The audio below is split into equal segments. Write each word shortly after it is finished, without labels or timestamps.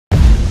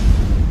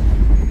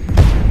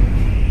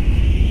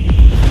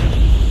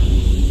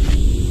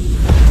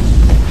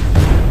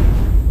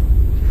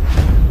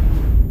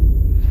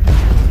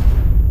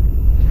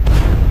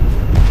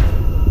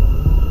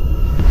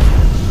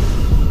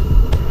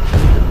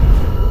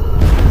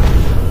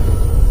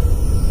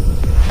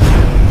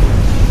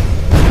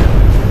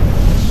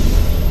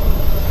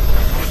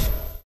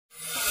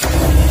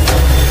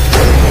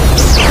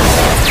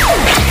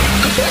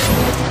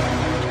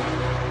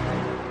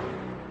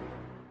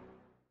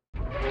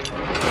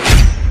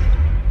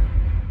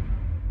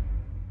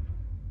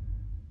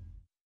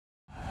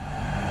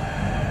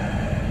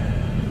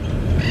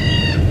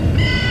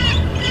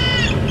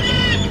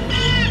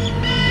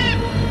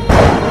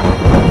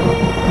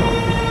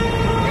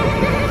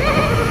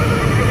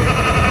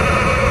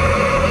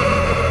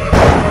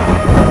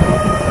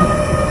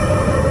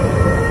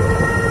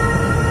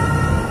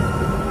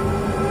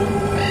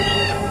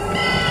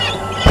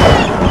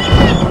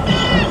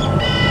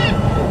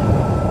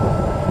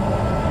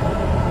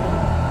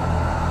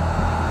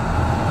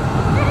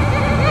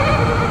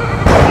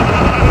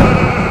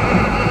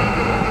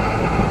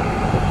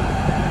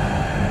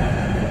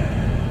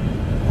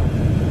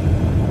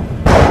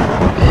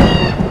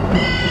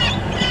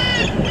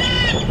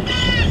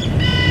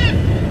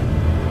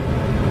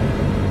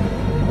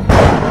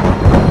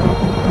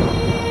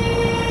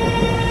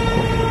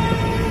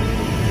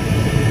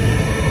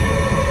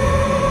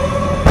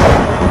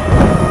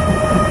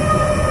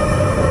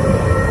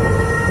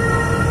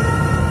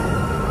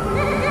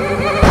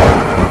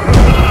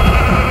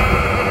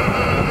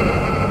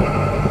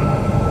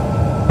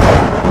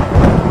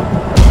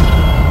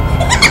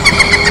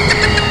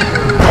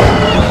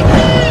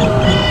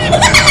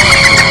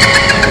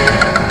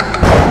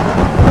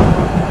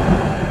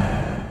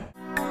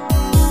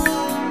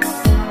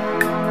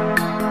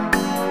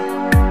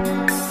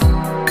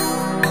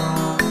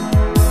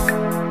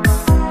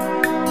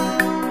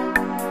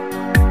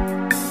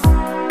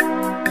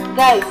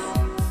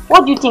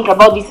do you think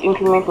about this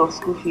increment of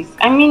school fees?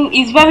 I mean,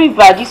 it's very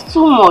bad. It's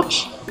too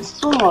much. It's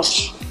too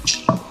much.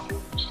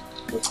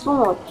 It's too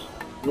much.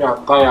 Yeah,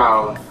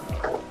 tired.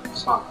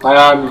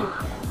 Tire me.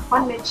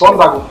 Some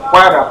that go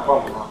fire that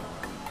problem.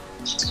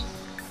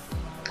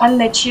 I'll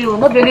let you.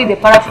 Nobody the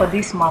para for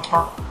this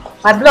matter.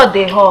 My blood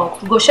they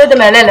hot. Go show them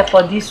a lele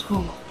for this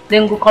school.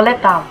 Then go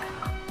collect them.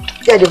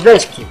 Yeah, the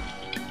best too.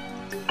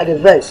 At the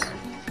best.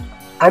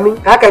 I mean,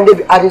 how can they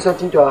be adding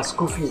something to our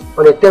school fees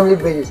on a timely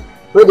basis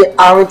where they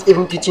aren't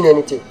even teaching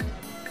anything?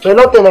 For a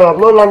long time, I have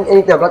not learned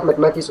anything about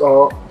mathematics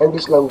or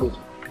English language.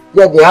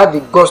 Yet they have the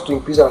guts to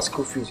increase our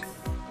school fees.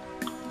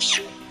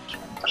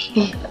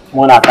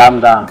 Mona,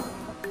 calm down.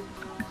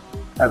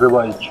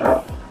 Everybody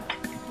chill.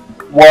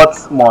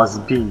 What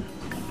must be,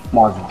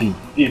 must be.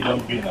 It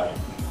don't be now.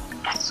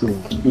 So,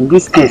 in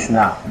this case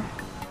now,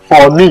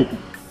 for me,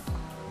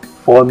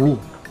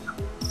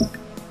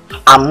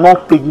 I'm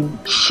not paying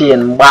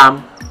Shane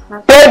Bam.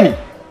 Pay me!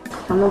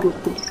 I'm not going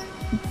to pay.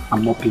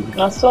 I'm not paying.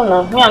 No, so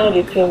now, me I'm not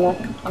going to pay now.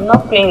 I'm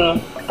not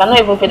paying. I cannot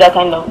even pay that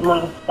kind of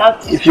money.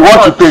 That's if you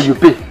want to pay, you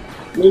pay.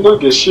 You don't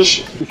get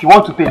shishi. If you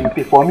want to pay, you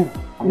pay. For me,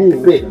 Me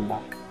pay.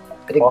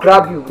 I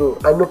grab you, bro.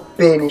 I no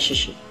pay any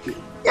shishi.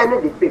 Yeah, I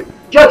know they pay.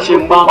 Just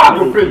Shane Bam, I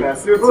don't pay now.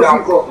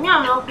 me,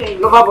 I'm not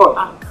paying. Lover boy.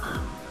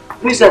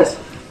 Princess.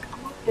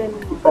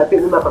 If I pay,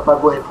 me, my papa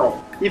go and fight.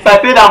 If I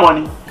pay that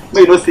money,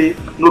 may you don't say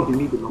no be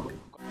me the number.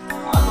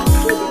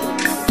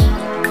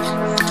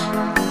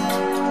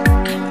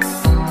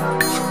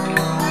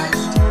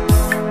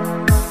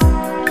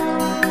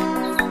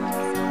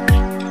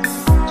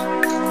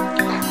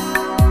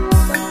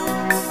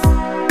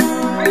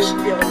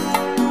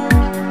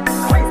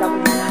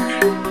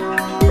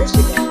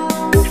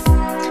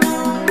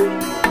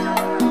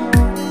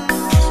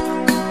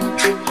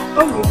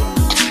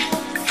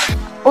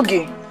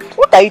 Okay,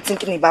 what are you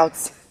thinking about?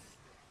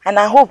 And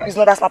I hope he's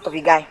not that smart of a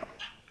guy.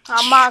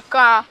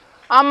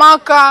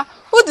 Amaka,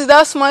 who did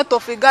that smart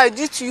of a guy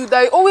do to you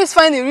that you always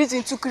find a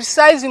reason to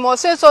criticize him or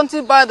say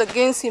something bad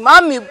against him?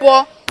 I'm a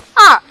boy.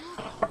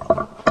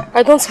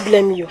 I don't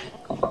blame you.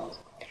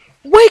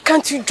 Why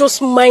can't you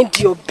just mind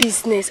your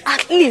business,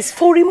 at least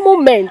for a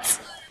moment?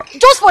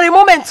 Just for a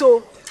moment,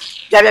 oh.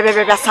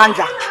 Yeah,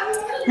 Sandra.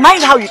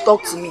 Mind how you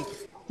talk to me.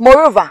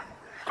 Moreover,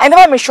 I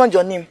never mentioned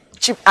your name,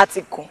 cheap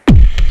article.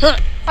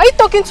 Are you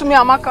talking to me,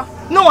 Amaka?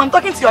 No, I'm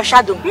talking to your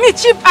shadow. Me,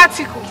 cheap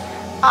article.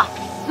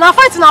 Now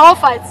fight in our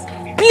fight.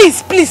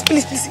 Please.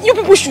 You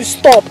people should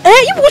stop.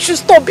 You people should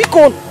stop. Be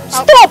gone.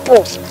 Stop.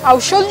 I will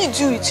surely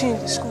do it in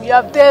the school. You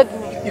have dared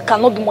me. You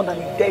cannot do more than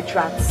a dead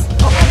rat.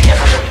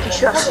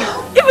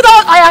 If you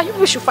don't, you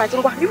people should fight.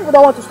 If you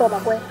don't want to stop,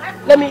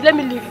 let me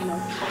leave you now.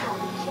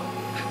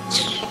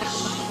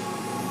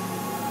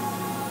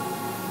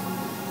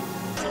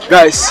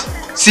 Guys,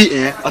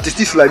 see, at a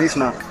still like this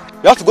now,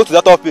 you have to go to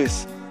that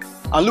office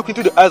and look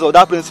into the eyes of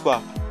that principal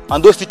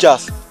and those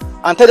teachers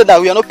and tell them that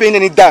we are not paying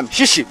any dime.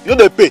 Shishi, you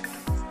know they pay.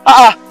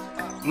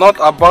 Not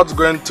about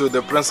going to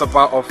the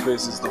principal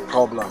office is the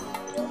problem.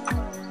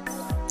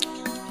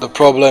 The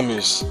problem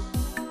is,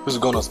 who's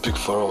gonna speak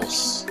for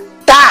us?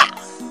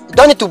 You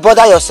don't need to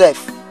bother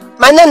yourself.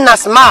 My name is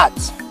smart.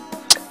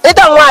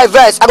 Anytime I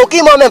verse, I go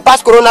kill mom and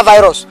pass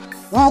coronavirus.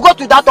 We will go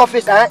to that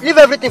office, leave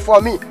everything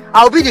for me.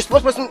 I will be the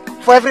spokesperson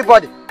for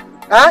everybody.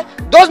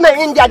 Those men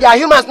in India, they are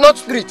humans, not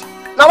spirit.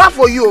 Now what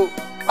for you?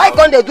 Why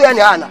can't they do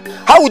anyhow now?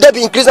 How would they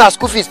be increasing our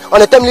school fees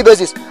on a timely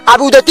basis? I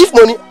will the thief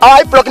money, or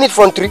I plucking it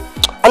from tree?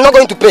 I'm not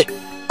going to pay.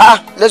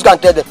 Let's go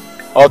and tell them.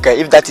 Okay,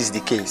 if that is the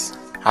case,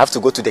 I have to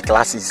go to the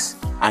classes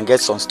and get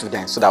some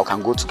students so that we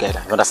can go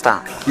together. You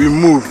understand? We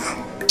move.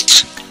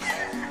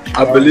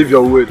 I believe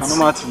your words. I'm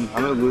not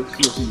going.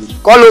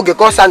 Call Oge,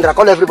 call Sandra,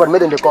 call everybody,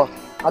 make them the call.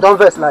 I don't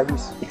verse like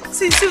this.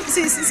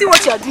 See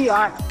what you are doing,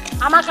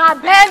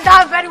 Amaka, bend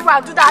down very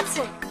well, do that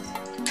thing.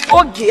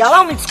 Okay,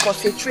 allow me to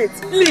concentrate,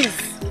 please.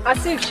 I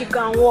see if she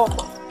can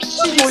walk.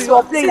 You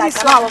are playing like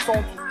that or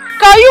something.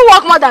 Can you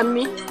walk more than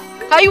me?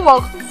 Can you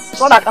walk?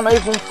 So that I cannot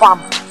even farm.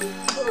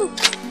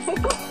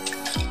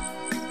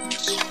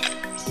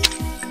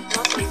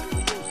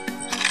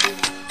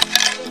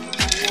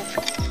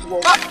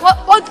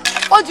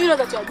 What do you know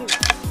that you are doing?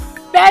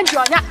 Bend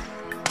your neck.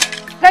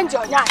 Bend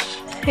your neck.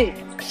 Hey,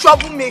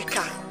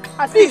 troublemaker.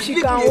 I see if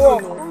she can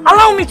walk.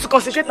 Allow me to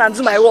concentrate and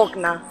do my work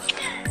now.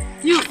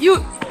 You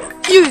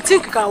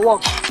think you can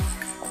walk?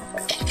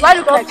 Why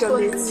look like your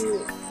mates?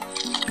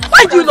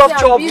 Why do you love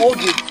trouble,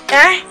 Oge?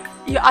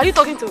 Are you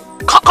talking to?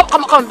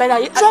 Come,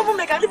 Ben.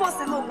 Troublemaker, leave us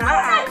alone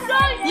now.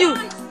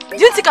 Do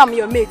you think I'm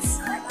your mate?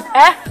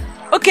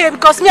 Okay,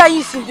 because me and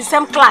you in the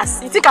same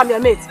class. You think I'm your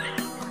mate?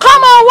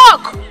 Come on,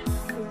 walk.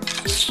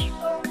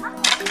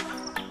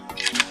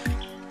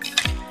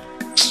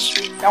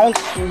 I want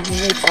to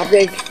mate, I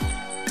beg.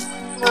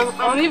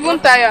 I'm even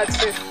tired,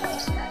 sir.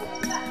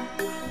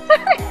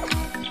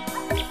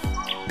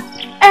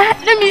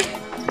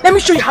 Let me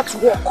show you how to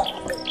walk.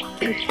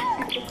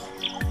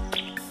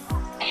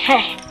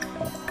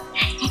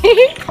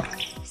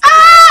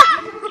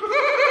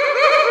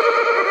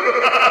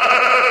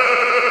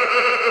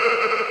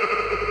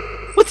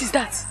 What is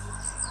that?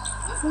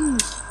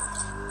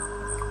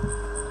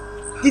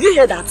 Did you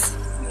hear that?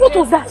 What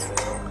was that?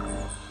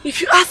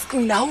 If you ask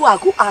me now, who I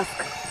go ask?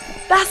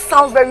 That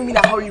sounds very mean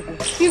and horrible.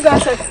 You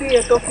guys are still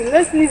here talking.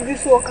 Let's leave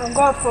this work and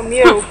go out from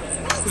here.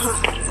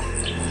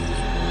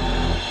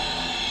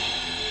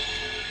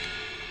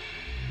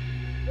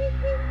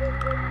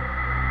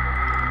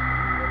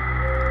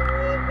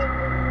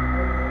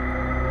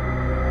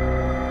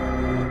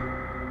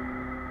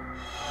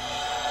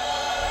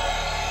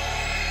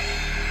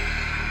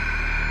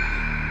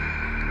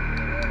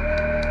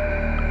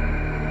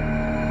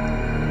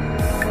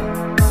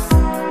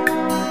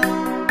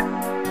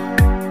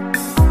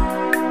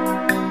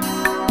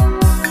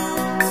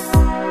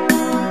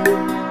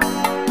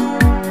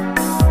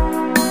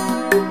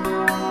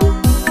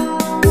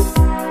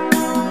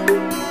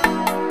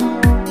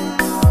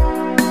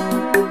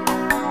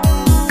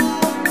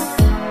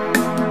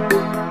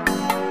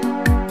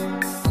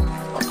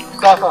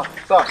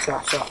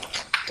 Sir.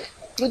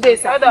 Good day,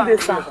 sir. Good day,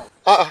 sir.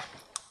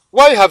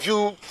 Why have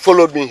you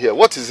followed me here?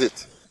 What is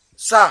it?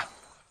 Sir,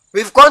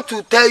 we've come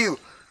to tell you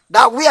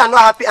that we are not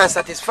happy and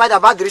satisfied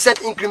about the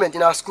recent increment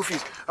in our school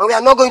fees, and we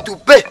are not going to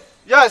pay.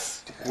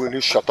 Yes. Will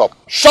you shut up?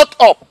 Shut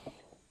up!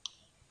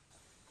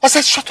 I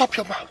said shut up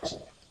your mouth.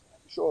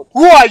 Sure.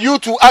 Who are you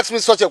to ask me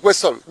such a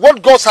question?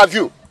 What gods have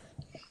you?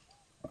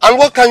 And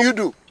what can you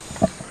do?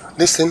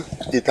 Listen,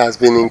 it has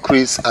been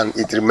increased and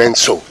it remains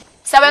so.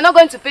 So we're not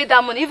going to pay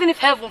that money, even if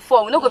heaven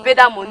fall, we're not going to pay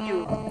that money.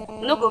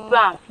 We're not going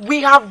to pay.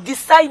 We have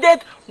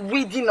decided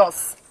within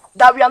us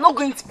that we are not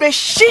going to pay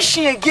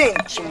shishi again.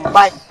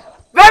 Bye.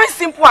 Very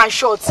simple and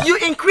short. You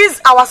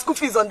increase our school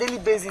fees on daily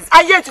basis,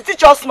 and yet you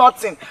teach us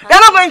nothing. They're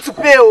not going to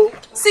pay. Oh.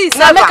 See,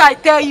 sir, make I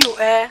tell you,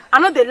 I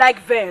know they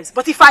like verse,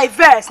 but if I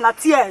verse, not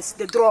tears,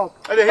 they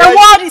drop. The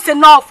word is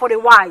enough for the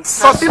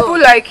wise. For people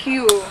like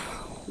you,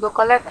 go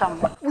collect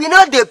them. We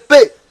know they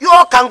pay. You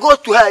all can go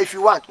to her if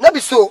you want. Not be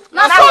so.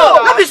 Not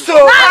so. Not be so.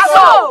 Not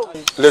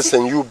so.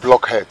 Listen, you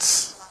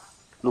blockheads.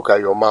 Look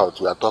at your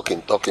mouth. We are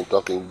talking.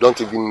 You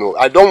don't even know.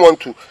 I don't want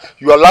to.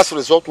 Your last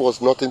resort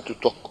was nothing to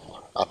talk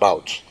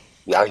about.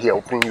 You are here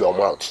opening your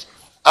mouth.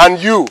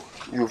 And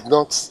you've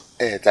not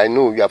ate. I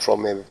know you are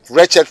from a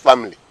wretched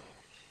family.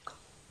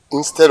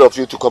 Instead of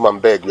you to come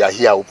and beg, you are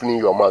here opening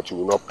your mouth, you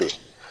will not pay.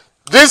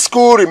 This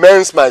school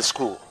remains my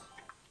school.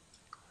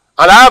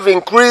 And I have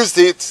increased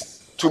it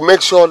to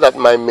make sure that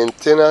my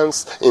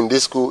maintenance in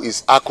this school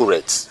is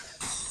accurate.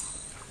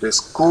 The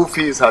school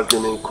fees has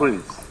been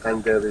increased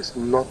and there is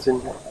nothing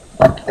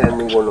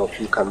any one of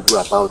you can do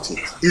about it.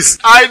 It's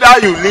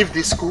either you leave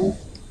this school,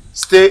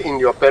 stay in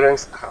your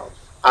parents' house.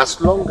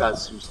 As long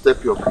as you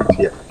step your foot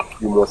here,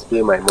 you must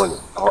pay my money,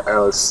 or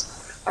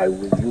else I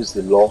will use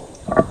the law,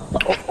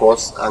 of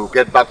course, and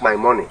get back my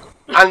money.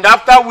 And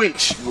after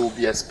which, you will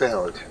be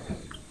expelled.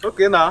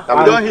 Okay, now,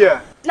 I'm done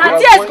here. Now,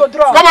 tears go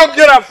drop. Come on,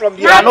 get up from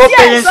here. We are not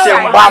paying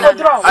shame, bam. No,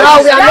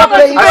 we are not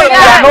paying. We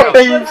are not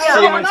paying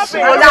shame. You are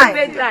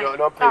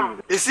not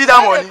paying. You see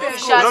that money?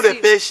 You know they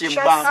pay shame,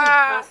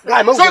 bam.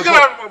 So get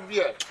out from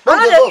here.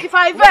 If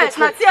I verse,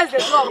 not tears, they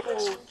drop.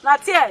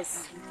 Not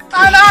tears.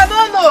 And I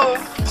don't know.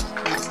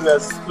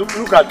 Business.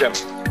 Look at them.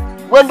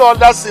 When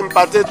other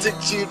sympathetic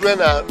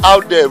children are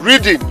out there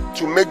reading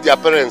to make their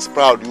parents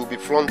proud, you'll be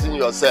flaunting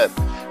yourself.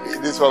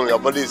 This one, your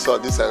body is so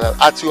this and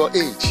that. At your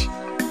age,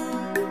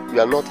 you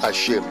are not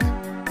ashamed.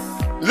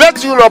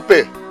 Let you not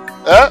pay.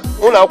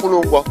 Una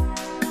kunugo.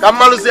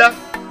 Kamaluzia.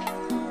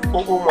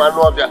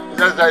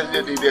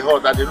 They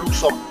hold that they look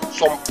some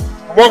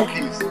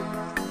monkeys.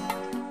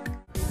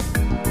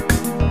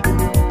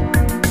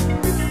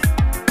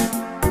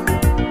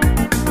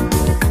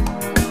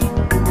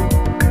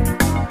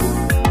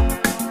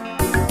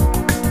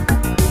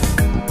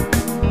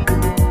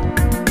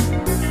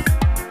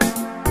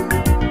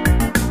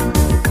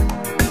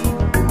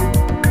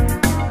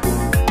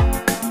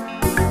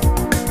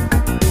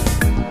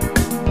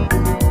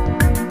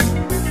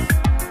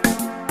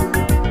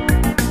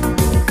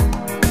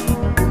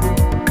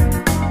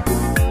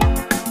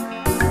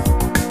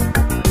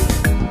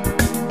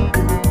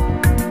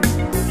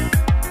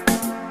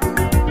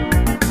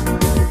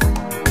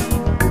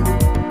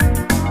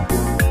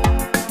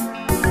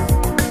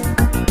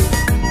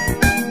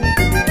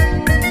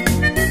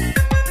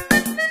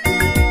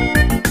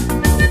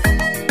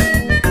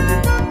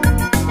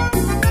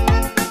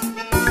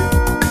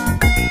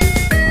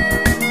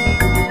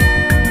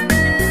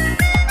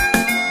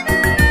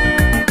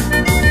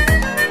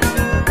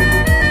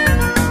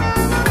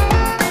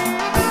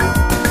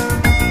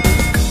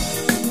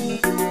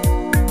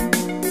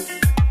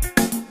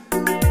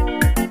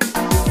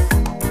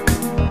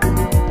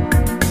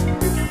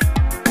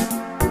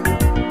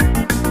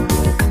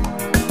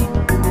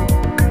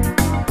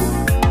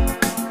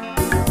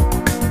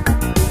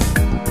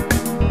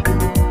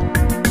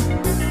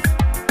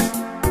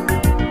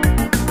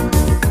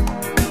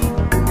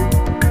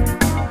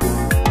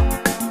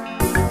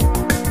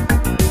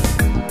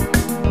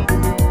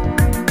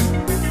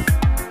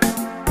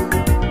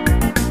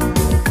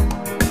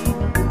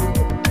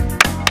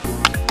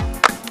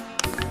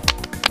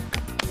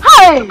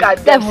 Look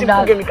at them,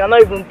 simple game, you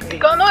cannot even play.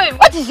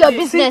 What is your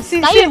business?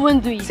 Can you even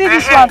do it? See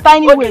this one,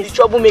 tiny waist. The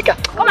troublemaker.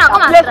 Come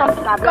on, play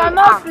something.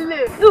 Cannot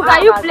play. Look,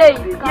 can you play?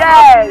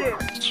 Yes.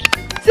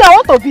 See, I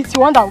want to beat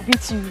you, one that will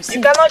beat you. See.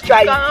 You cannot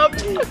try it.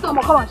 Come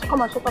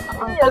on, show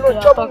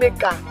us.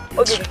 Troublemaker.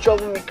 Okay, the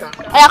troublemaker.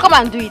 Yeah, come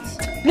and do it.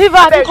 Leave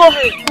her, go.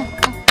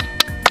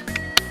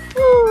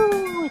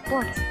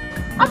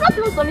 I've not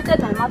even submitted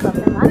my math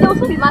assignment, and they will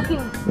also be marking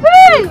me.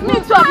 Hey, me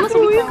too, I've not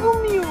submitted.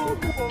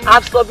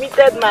 I've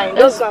submitted mine.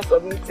 Just go and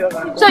submit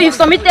yours. So you've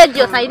submitted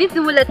yours and you didn't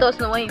even let us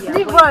know when you are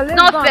coming. It's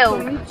not fair.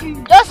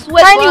 Just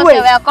wait Anyway, for us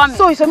and we are coming.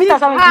 so you submit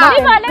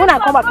assignment. When I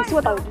come back, you see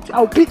what I will do. I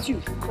will beat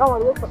you.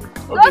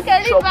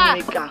 Okay,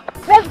 leave her.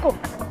 Let's go.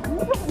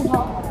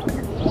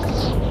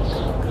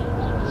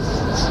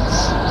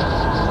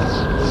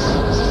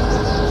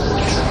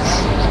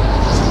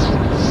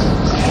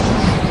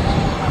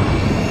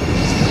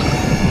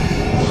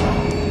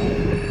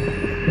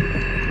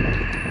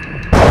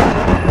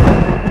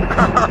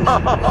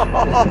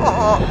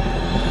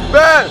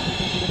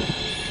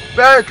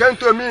 Ben came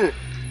to me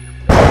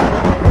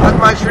at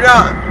my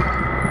shrine,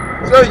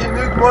 so he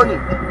needs money.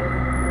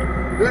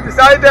 He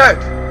decided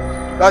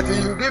that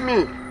he will give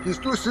me his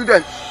 2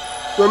 students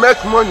to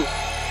make money.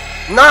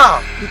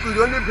 Now he could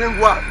only bring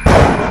one.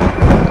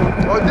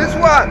 But this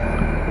one,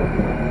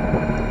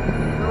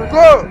 he will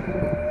go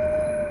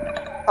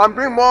and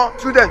bring more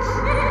students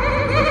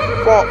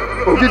for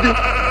Ogidi.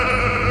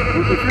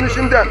 We'll be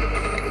finishing them.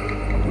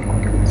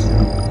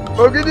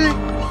 Ogidi,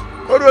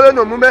 Odole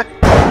no mume.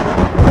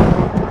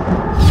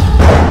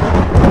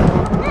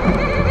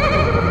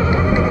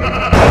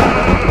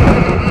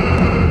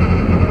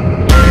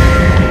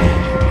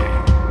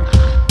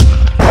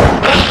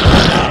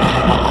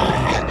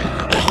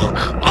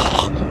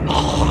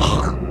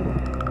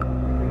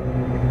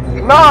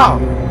 Now,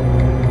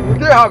 what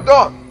they have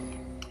done,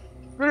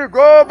 we'll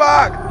go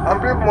back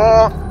and bring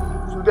more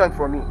students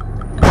for me.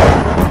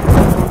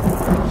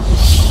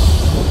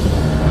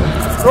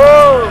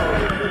 Go!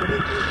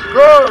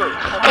 Go!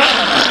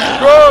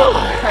 Go!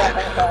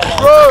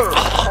 Go!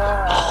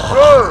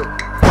 Go!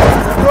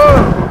 Go!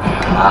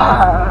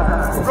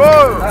 Go!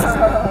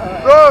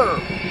 Go!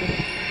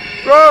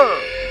 Go!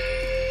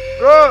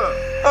 Go!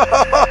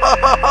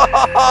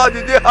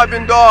 The day has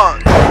been done.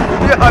 The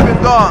day has been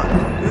done.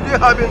 The day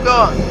has been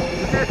done. The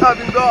day has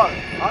been done.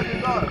 Has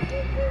been done.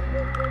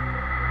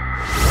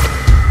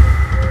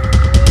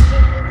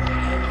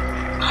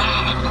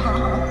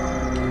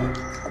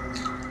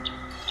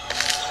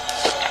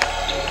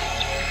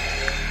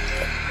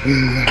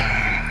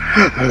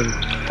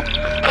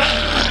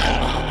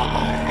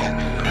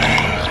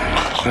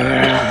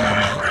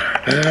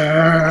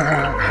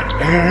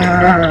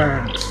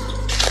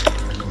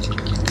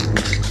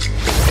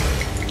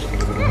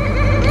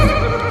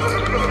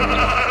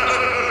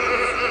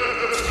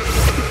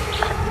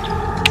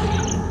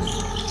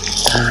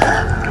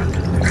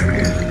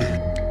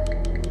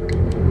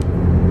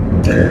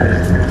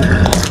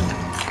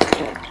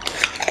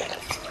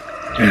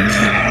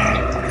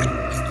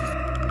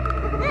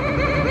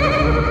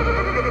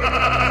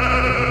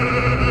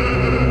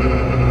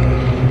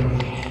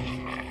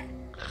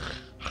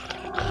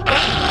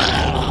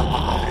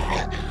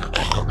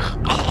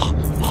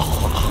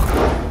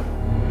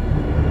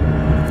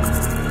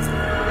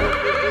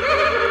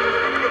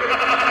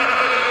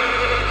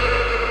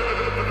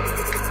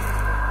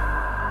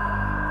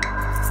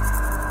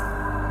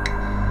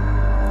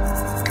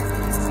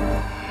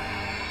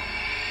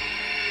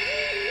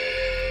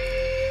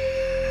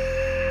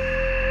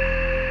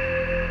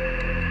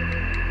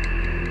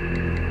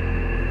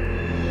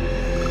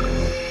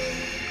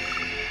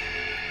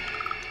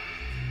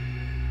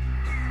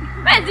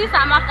 Where's this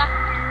Amaka?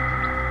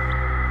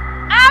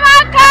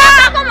 Amaka!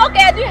 Come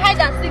okay, do hide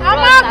and seek.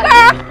 Amaka!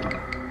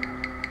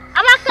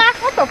 Amaka!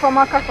 What of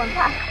Amaka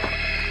contact?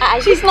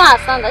 She's not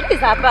her standard. This is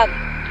her bag.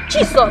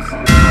 Jesus!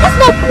 That's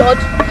not blood.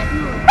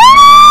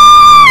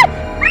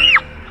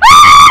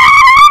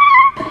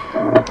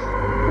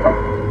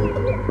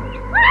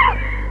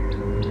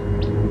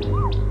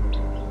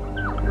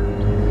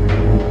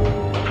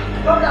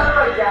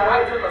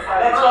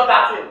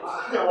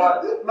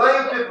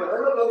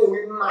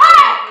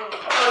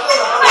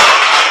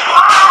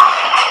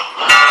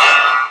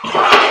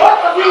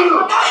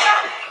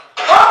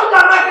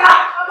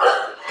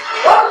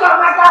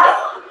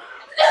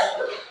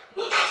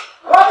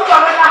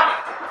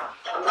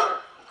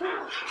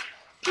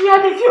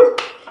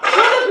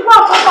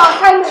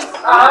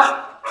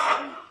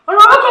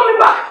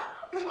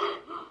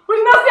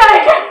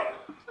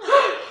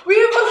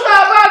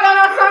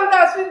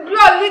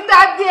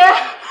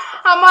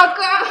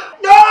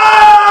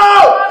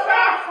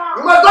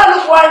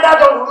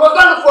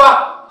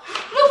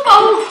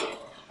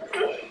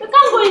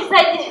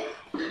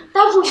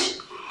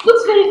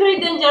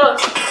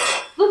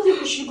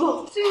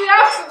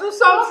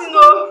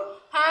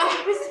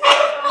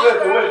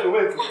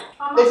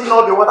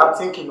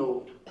 Thinking,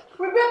 oh.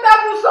 We better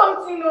do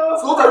something, oh.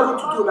 So what are you going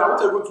to do now?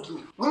 What are you going to do?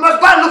 We must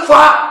go and look for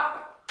her.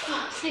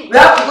 We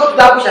have to go to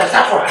that bush and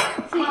search for her.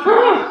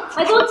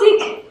 I don't think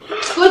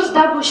going to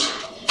that bush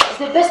is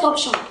the best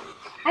option.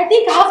 I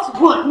think I have to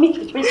go and meet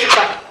the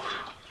principal.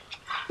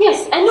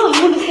 Yes, I know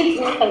he won't listen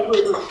to me if I go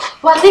alone.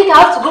 But I think I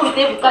have to go with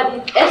him because the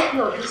SP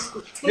of this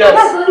school. Yes.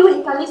 That's the only way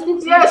he can listen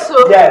to me. Yes, so.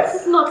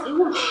 Yes. If not, he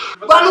won't.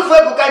 Go and look for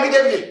Ebuka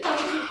immediately.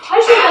 Are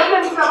you sure you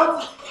are doing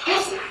about it?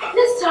 Yes.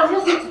 Let's try.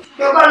 Let's do it.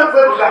 Go and look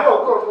for Ebuka.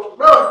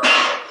 No.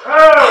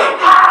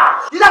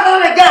 These are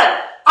going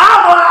again.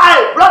 Eye for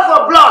eye, blood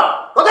for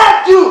blood.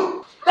 Forget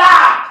you.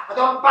 I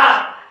don't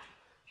pass.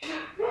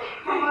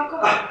 Oh my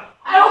God.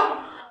 I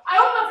hope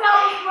not tell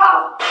me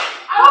wrong.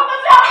 I hope not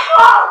tell me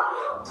wrong.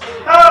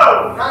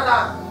 Oh, Nana.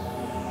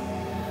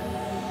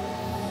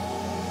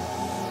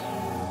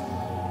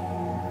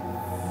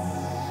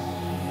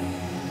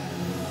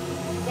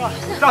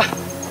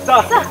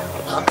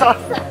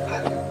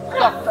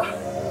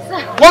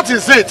 What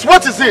is it?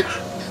 What is it?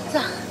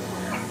 Sir,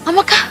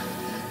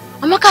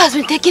 Amaka has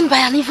been taken by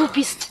an evil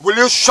beast. Will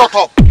you shut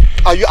up?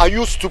 Are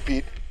you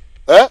stupid?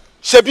 Eh?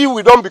 Shebi,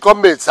 we don't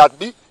become mates,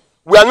 Adbi.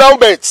 We are now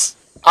mates.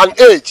 An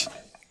age.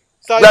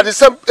 Sir, we are the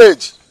same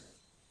age.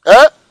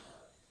 Eh?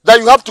 That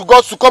you have to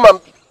go to come and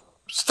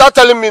start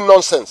telling me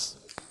nonsense.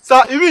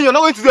 Sir, you mean you're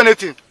not going to do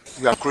anything?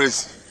 You are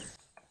crazy.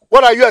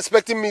 What are you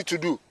expecting me to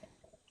do?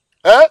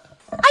 Eh?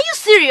 Are you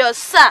serious,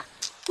 sir?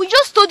 We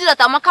just told you that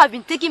Amaka has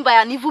been taken by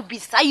an evil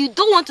beast and you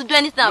don't want to do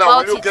anything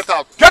about it. Now will you get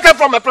out? Get out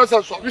from my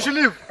presence. You should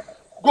leave.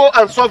 Go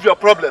and solve your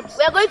problems.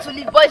 We are going to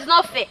leave, but it's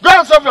not fair. Go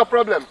and solve your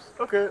problems.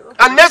 Okay.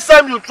 And next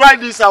time you try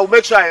this, I will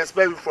make sure I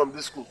expel you from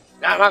this school.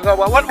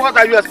 What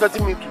are you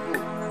expecting me to do?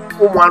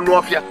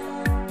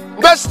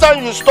 Next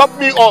time you stop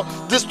me or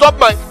disturb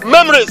my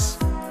memories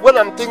when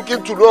I'm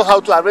thinking to know how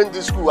to arrange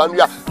this school and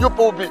you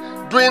people will be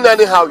doing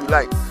anyhow you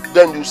like,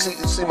 then you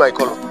see my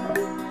color.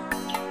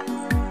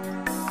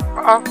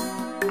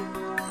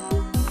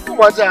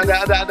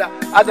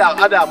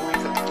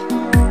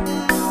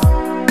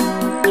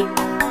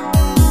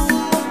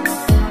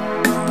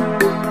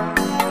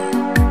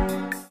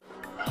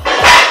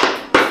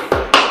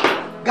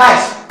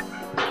 Guys,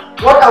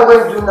 what are we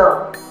going to do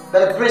now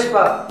that the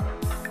principal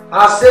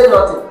has said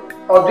nothing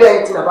or do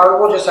anything about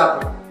what just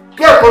happened?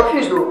 We are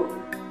confused though.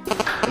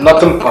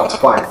 Nothing but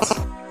fight.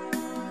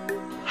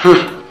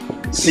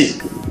 See,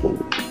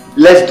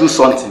 let's do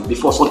something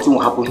before something will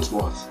happen to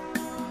us.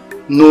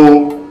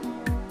 No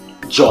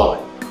joy.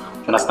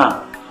 You understand?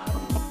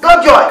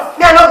 No joy.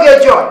 Me, I don't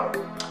get joy.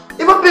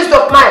 Even peace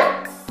of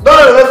mind don't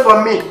run away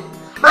from me.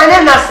 My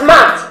name is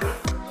Smart.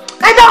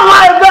 I don't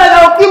want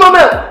to be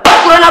a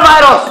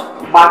coronavirus.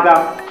 Madam,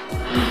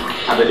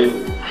 I believe.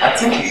 I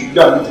think you should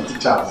go and meet the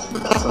teachers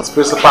since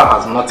principal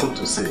has nothing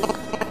to say.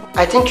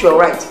 I think you're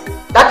right.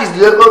 That is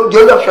the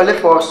only option left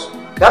for us.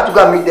 We have to go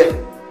and meet them.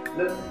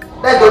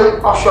 That's the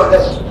only option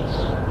left.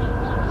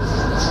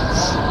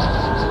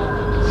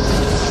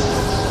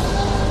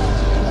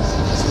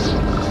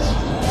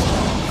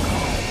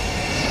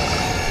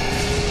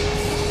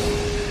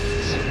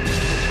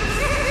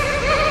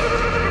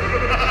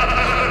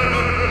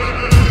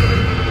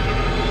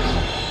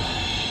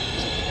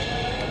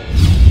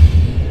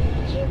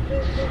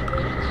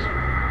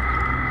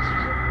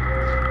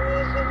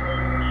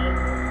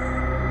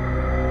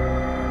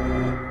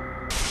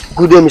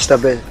 Good day, Mr.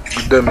 Ben.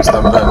 Good day,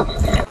 Mr.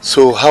 Ben.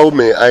 So, how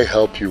may I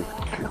help you?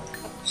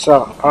 Sir,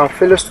 our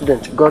fellow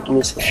student got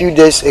missed a few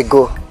days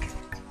ago.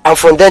 And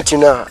from then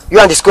till now, you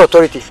and the school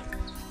authority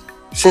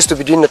seems to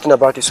be doing nothing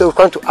about it. So we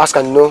come to ask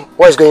and know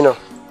what is going on.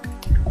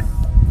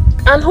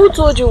 And who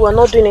told you we're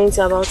not doing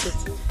anything about it?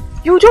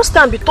 You just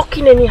can't be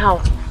talking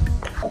anyhow.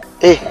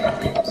 Hey,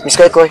 Miss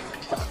Kaikoi,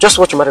 just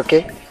watch your mouth,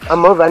 okay?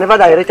 And moreover, I never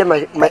directed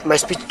my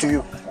speech to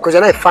you because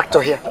you're not a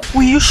factor here.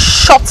 Will you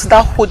shut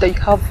that hole that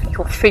you have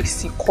your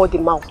face you call the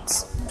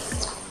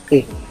mouth?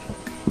 Hey,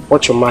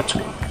 watch your mouth.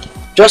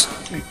 Just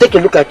take a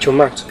look at your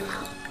mouth.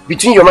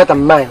 Between your mouth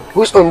and mine,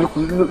 whose own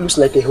looks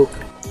like a hole?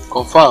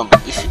 Confirm,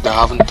 if they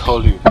haven't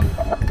told you,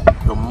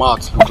 your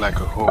mouth looks like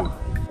a hole.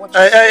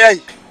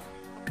 Hey.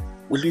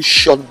 Will you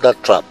shut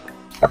that trap?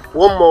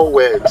 One more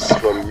words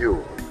from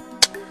you,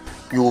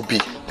 you will be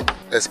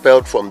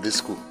expelled from this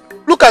school.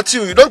 Look at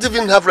you don't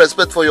even have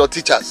respect for your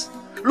teachers.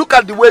 Look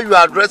at the way you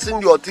are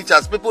addressing your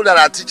teachers, people that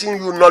are teaching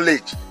you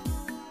knowledge.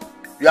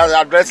 You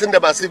are addressing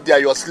them as if they are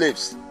your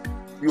slaves.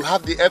 You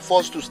have the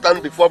efforts to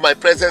stand before my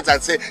presence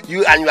and say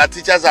you and your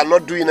teachers are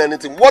not doing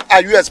anything. What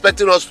are you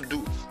expecting us to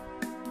do?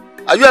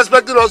 Are you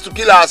expecting us to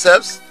kill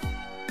ourselves?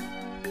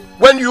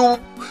 When you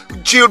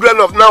children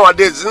of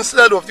nowadays,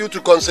 instead of you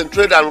to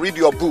concentrate and read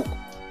your book,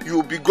 you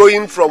will be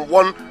going from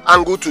one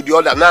angle to the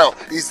other. Now,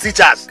 it's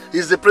teachers,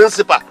 it's the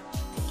principal.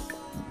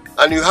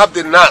 And you have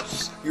the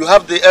nerves, you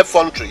have the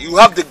effrontery, you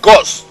have the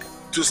guts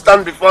to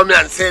stand before me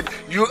and say,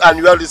 you and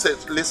you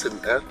listen,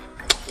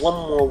 one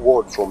more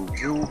word from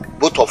you,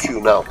 both of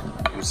you now,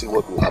 you see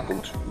what will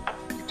happen to you,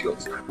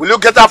 idiots. Will you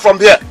get out from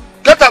here?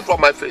 Get out from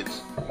my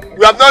face.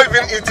 You have not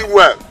even eaten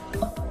well.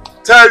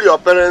 Tell your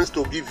parents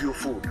to give you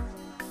food.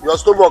 Your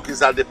stomach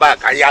is at the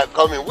back and you are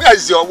coming.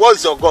 What's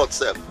your God,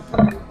 sir?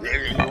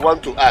 You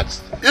want to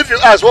ask. If you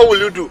ask, what will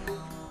you do?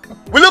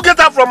 Will you get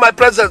her from my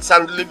presence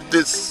and leave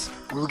this?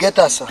 We'll get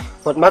her, sir.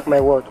 But mark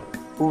my word,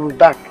 we'll be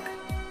back.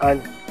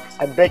 And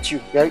I bet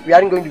you, we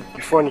aren't going to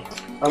be funny.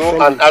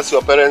 Go and ask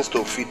your parents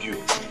to feed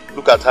you.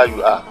 Look at how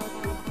you are.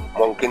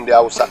 Monkey in the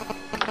house.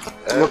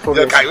 No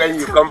problem. When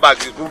you come back,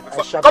 come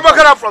on,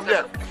 get up from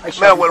there.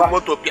 I will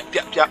moto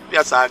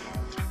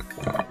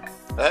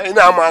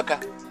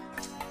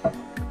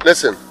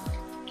Listen,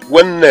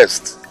 when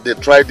next they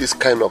try this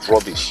kind of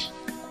rubbish,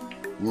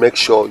 make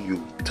sure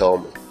you tell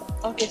me.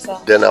 Okay, sir.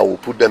 Then I will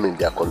put them in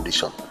their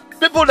condition.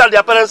 People that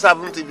their parents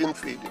haven't even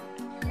fed.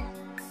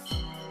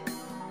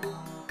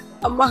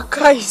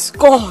 Amaka is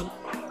gone.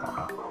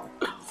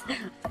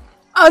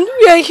 And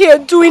we are here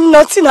doing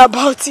nothing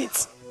about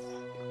it.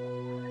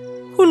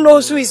 Who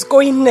knows who is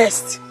going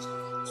next?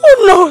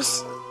 Who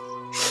knows?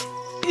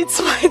 It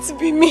might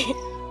be me.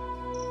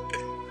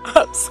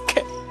 I'm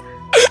scared.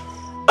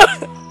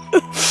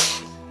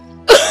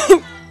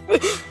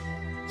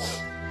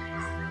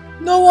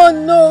 No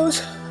one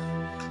knows.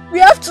 We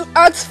have to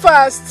act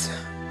fast.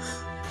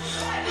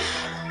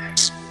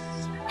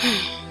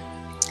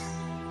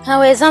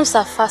 Our exams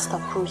are fast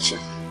approaching.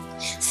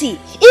 See,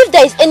 if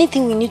there is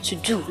anything we need to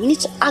do, we need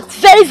to act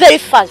very, very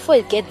fast before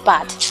it gets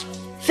bad.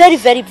 Very,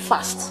 very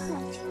fast.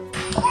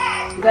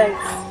 Guys,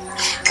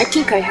 I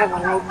think I have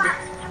an idea.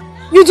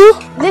 You do?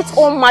 Let's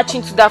all march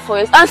into that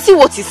forest and see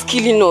what is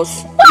killing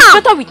us. It's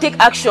better we take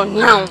action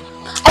now.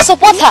 I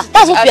support her.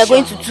 That's what we are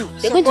going to do.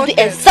 We're going to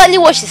do exactly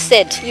what she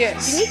said.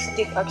 Yes. We need to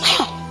take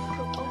action.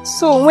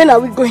 So when are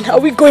we going? Are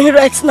we going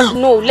right now?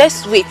 No,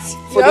 let's wait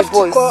for the boys.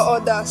 You have to call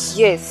others.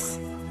 Yes.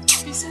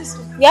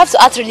 We have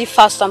to act really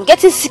fast. So I'm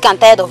getting sick and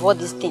tired of all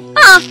this thing.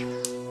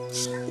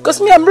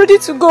 Because me, I'm ready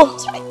to go.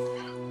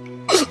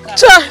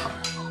 Try.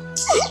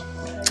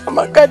 Oh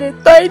my God, a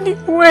tiny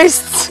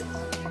waist.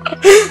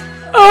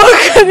 Oh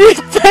my God,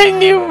 a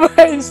tiny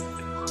waist.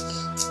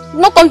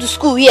 Not come to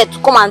school here to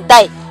come and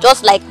die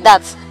just like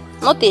that.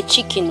 Not a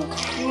chicken.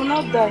 You will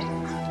not die.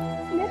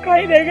 Look at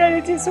it again.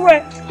 It is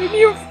why.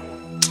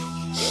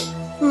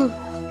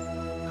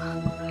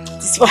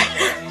 This way.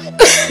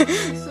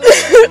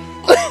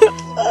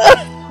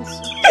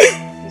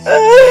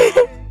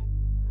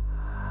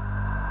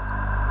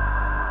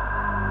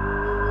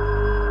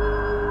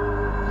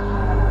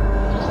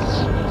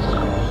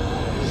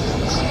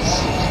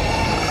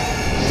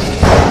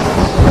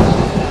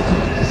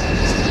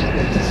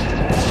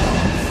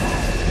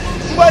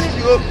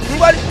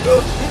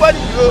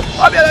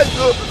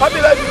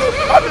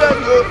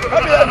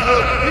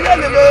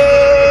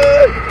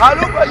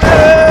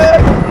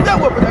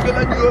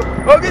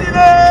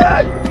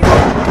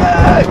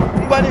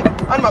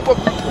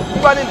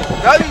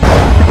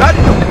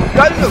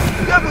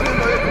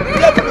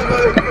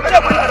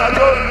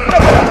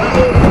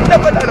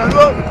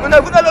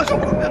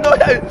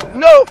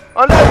 No,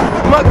 unless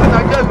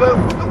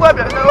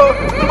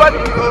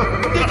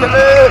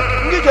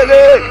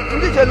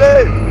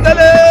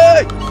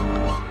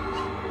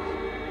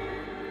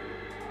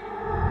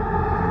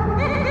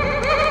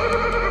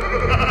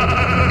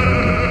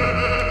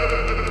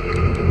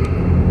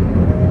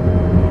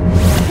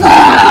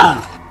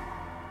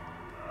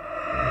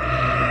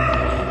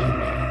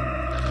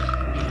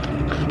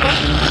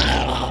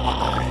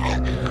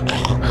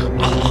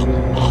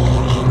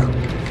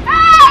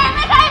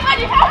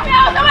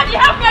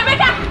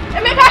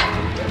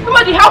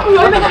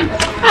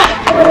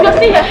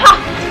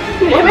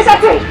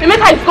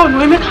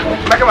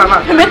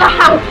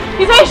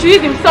should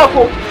use himself.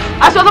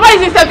 As your somebody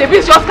is himself, the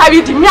beast just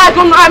carried him. Me, I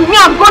don't know. Me,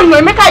 I'm going. No,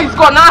 Emeka is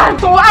gone.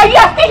 So I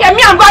still here.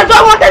 Me, I'm going. I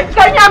don't want to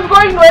tell me I'm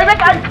going. No,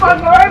 Emeka is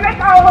gone. No,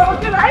 Emeka.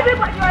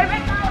 Everybody, no,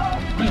 Emeka.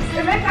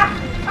 Emeka.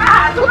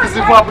 What is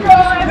happening?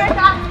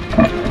 Emeka.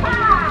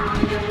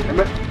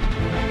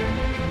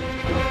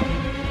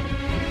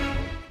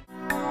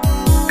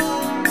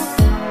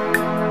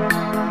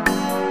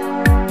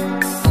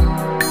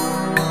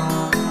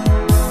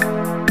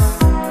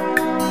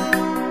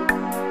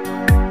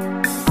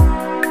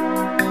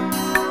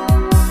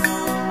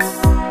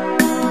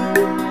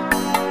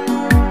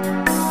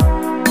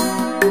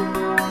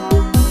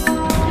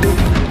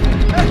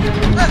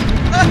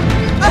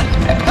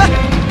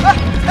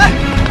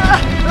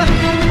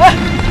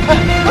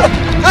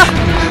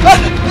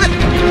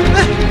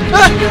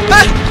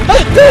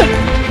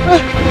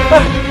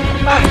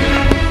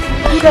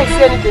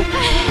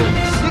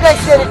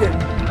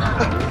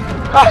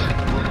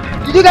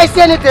 Did you guys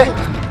see anything?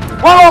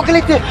 One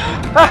ugly thing.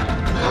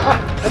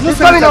 He's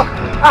coming up.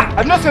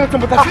 I've not seen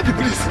anything, but I see the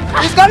police.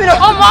 He's coming up.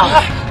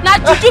 Now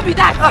Juju be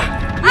that.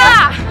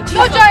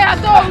 No joy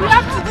at all. We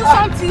have to do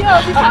something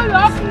here before we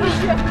all finish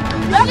here.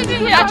 We have to be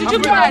here. Juju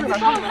be that.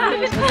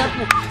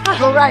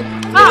 You're right.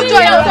 No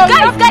joy at all.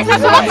 Guys, I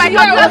forgot my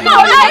God. No,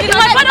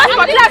 my brother's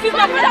for class.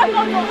 My brother's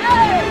for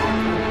class.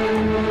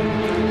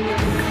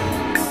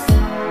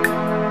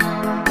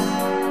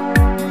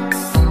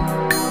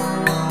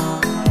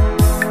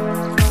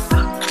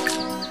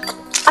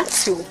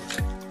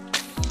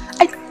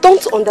 I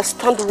don't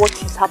understand what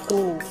is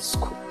happening in this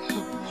school.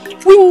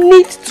 We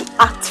need to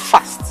act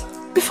fast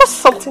before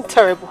something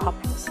terrible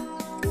happens.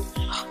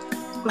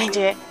 My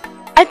dear,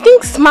 I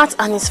think Smart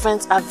and his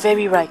friends are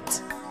very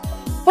right.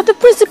 But the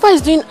principal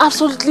is doing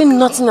absolutely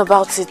nothing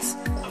about it.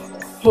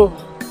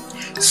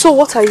 So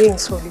what are you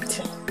insulting?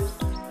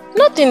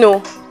 Nothing,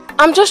 no.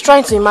 I'm just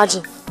trying to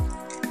imagine.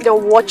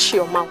 Then watch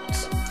your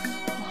mouth.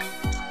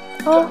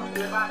 Oh,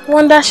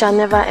 wonder shall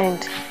never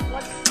end.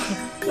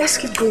 Let's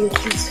keep going,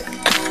 please.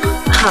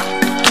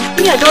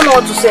 Me, I don't know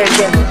what to say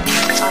again.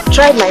 I've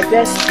tried my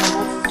best.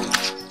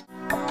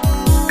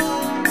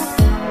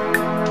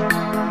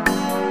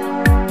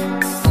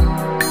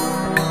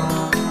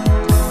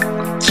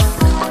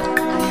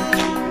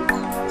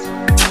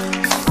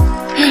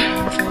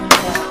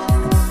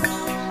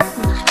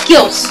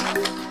 Girls,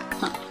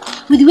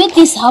 with the way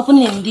things are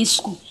happening in this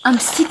school, I'm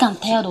sick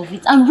and tired of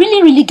it. I'm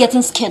really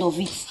getting scared of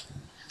it.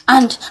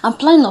 And I'm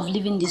planning of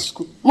leaving this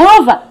school.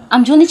 Moreover,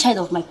 I'm the only child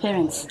of my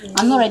parents.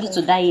 I'm not ready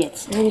to die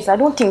yet. Yes, I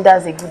don't think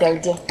that's a good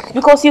idea.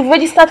 Because you've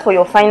registered for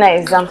your final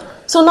exam.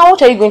 So now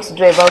what are you going to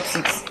do about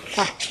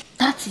it?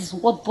 That is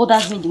what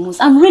bothers me the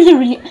most. I'm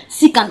really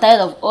sick and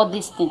tired of all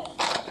these things.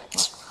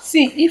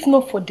 See, if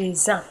not for the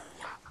exam,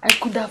 I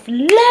could have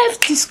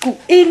left this school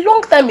a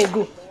long time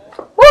ago.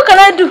 What can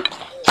I do?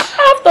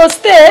 I have to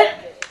stay.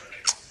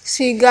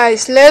 See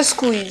guys, let's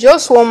go.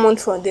 Just 1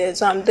 month for the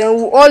exam, then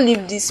we'll all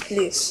leave this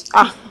place.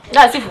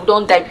 That's if we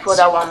don't die before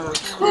that 1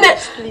 month.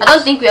 I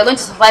don't think we are going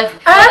to survive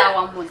before that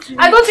 1 month.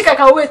 I don't think I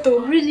can wait though.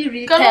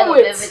 Really tired of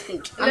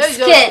everything. I'm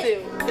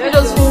scared. Let's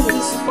just finish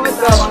this before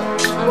that 1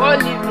 month. We'll all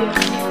leave here.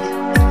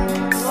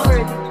 I'm not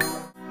ready.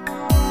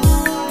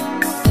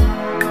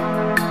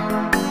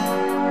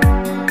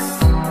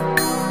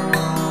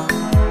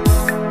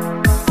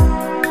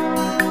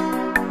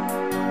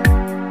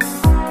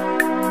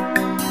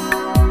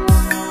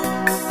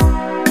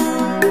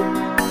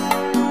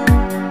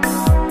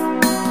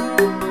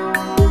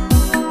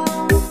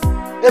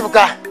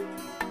 Ebuka,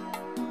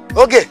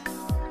 okay,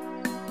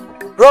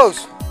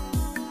 Rose,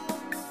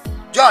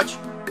 George,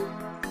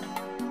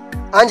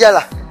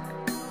 Angela.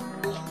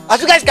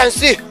 As you guys can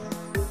see,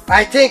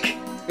 I think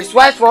it's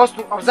wise for us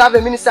to observe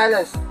a mini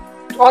silence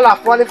to all our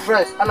fallen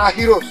friends and our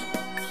heroes.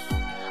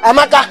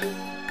 Emeka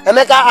and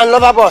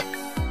Loverboy.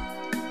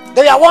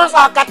 They were once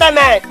our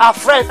cattlemen, our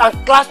friends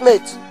and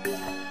classmates,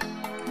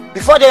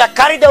 before they were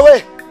carried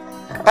away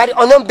by the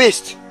unknown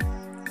beast.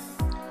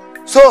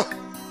 So,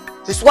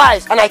 it's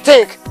wise, and I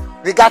think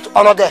we got to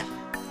honor them.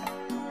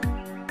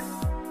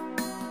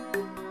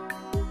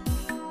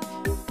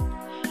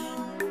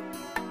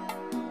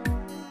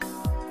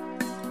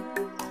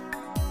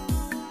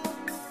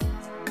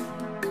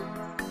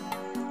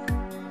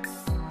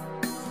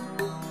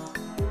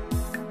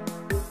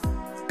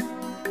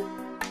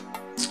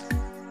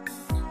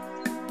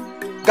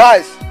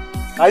 Guys,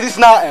 like this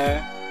now,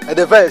 at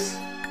the verse,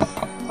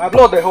 my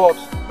blood the hot.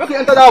 We can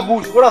enter that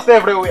bush, what I say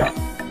everywhere.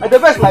 At the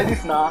verse like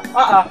this now,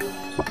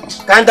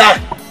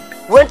 Kanda,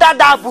 we enter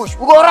that bush,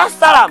 we go rasta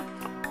them,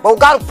 but we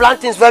got to plan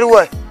things very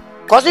well.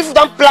 Because if we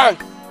don't plan,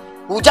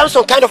 we'll jam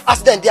some kind of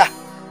accident there.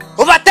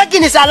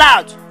 Overtaking is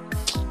allowed,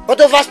 but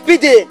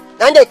overspeeding,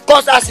 and they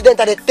cause accident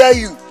and they tell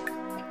you.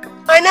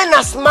 And then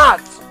not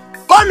smart.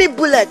 Call me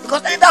Bullet,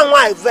 because anytime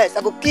I verse,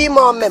 I go kill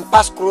more men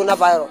past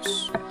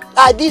coronavirus.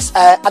 Like this,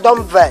 I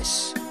don't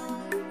verse.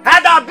 How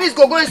that beast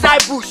go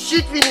inside bush,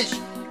 shit finish.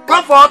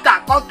 Come for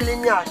water, come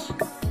clean yash.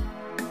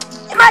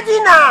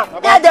 Imagine now,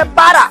 they're the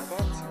para.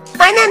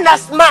 My name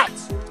is smart.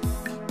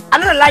 I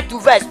don't like to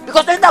verse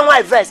because anytime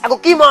I verse, I go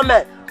kill more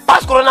men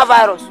past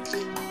coronavirus.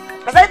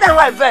 Because anytime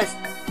I verse,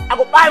 I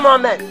go buy more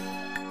men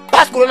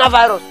past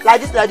coronavirus.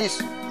 Like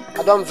this,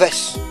 I don't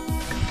verse.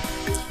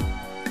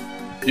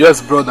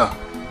 Yes, brother.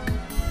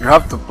 You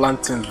have to plan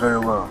things very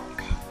well.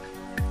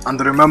 And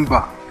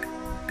remember,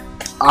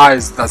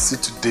 eyes that see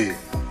today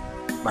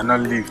might not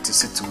live to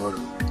see tomorrow.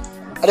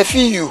 I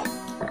feel you.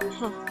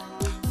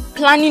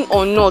 Planning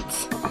or not,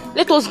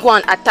 let us go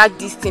and attack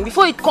this thing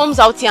before it comes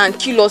out here and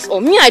kill us all.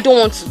 Me, I don't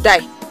want to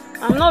die.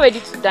 I'm not ready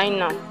to die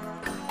now.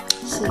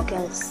 See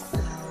guys,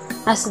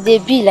 as they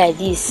be like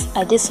this,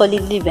 I dey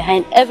solidly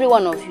behind every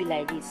one of you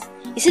like this.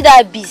 You see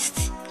that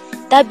beast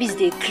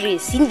they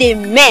crazy, they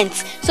meant.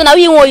 So now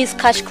we won't use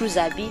cash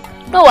cruiser be.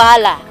 No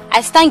wahala.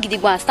 I stand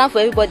gidigba and stand for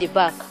everybody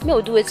back. Me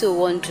will do what we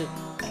want to.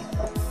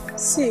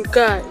 See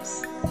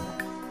guys,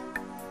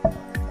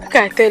 what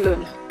can I tell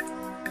you?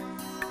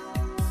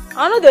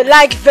 I know they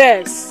like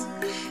verse.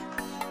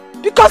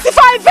 Because if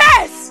I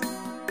verse,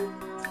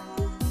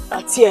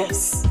 that's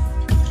yes.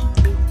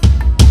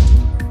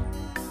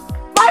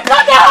 My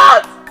blood is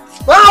hot!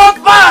 My hot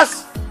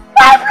pass!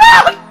 My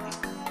blood!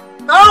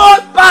 My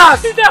hot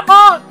pass! It's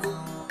hot!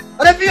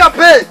 I feel your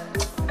pain!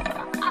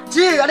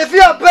 Gee, I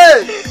feel your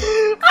pain!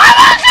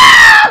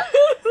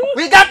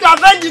 We got to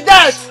avenge the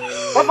death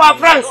of our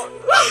friends!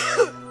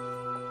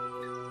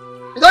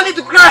 You don't need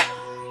to cry!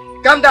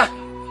 Calm down!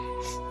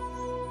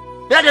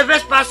 Let the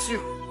verse pass you.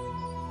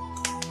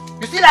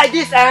 You see like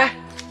this,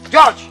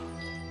 George,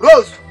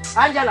 Rose,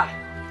 Angela.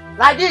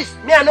 Like this,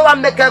 me I know one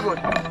make heaven.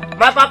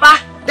 My papa,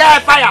 they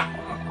have fire.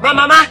 My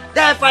mama, they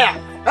have fire.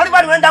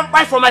 Everybody went down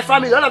fight for my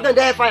family, none of them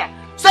they have fire.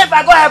 So if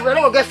I go heaven, I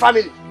don't go get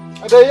family.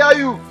 I don't hear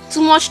you.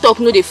 Too much talk,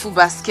 no dey full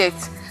basket.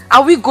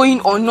 Are we going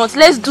or not?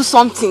 Let's do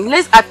something.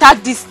 Let's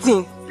attack this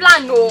thing.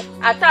 Plan no,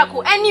 attack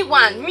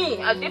anyone.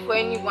 Me, I'll do for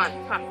anyone.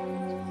 Huh.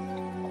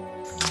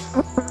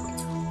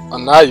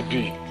 And I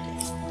be,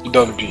 you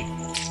don't be.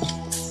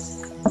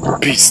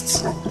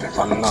 Beast, if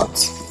I'm not.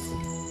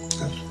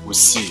 We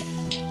see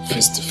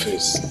face to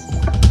face.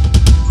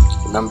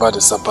 Remember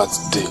the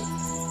Sabbath day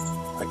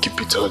and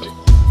keep it holy.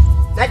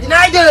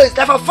 99 days,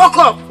 never fuck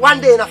up. One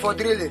day, not for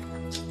drilling.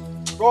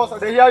 Boss,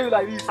 they hear you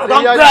like this. I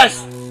don't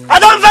press. I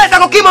don't vex. I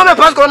go keep my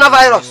pass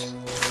coronavirus.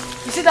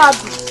 You see that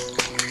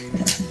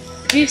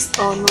beast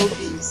or no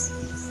beast?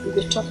 We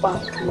go chop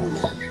and clean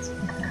out.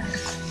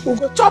 We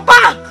go chop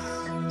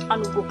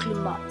and we go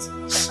clean out.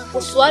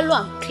 We swallow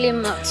and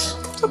clean out.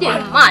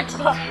 They're mad.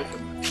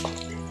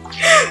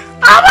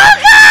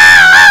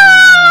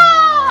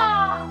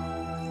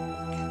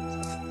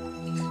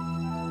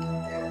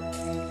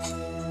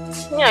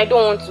 Me, I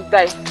don't want to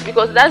die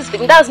because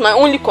that's my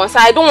only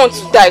concern. I don't want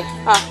to die.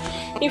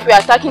 If we are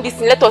attacking this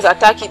thing, let us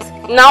attack it.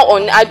 Now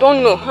on, I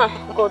don't know.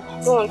 God,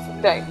 I don't want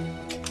to die.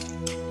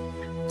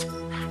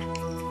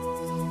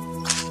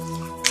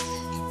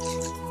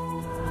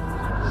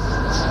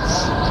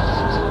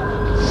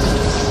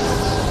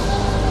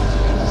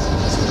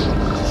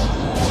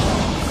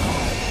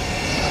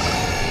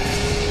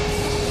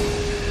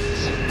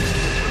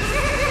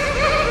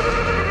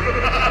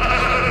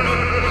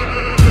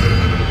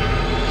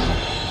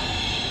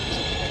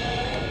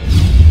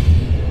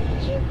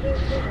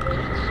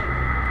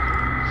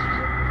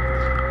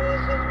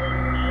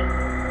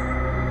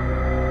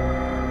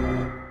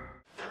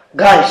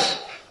 Guys,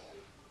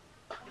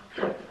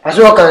 as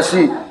you all can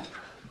see,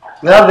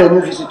 we have a new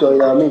visitor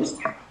in our midst.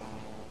 I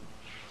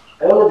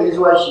don't know the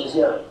reason why she's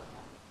here,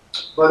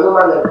 but no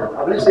matter,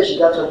 I believe she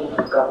got something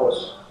to cap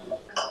us.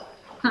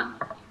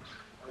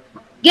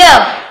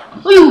 Girl,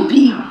 who you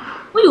be?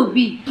 Who you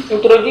be?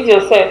 Introduce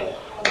yourself.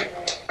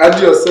 Add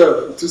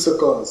yourself in 2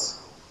 seconds.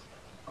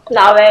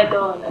 Now well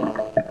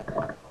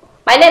done.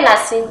 My name is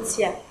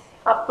Cynthia.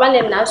 My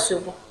name is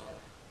Subo.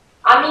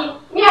 I mean,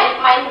 me and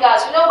my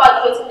guys, you know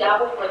about waiting they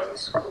happen for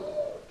this school.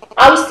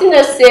 I will still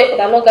not say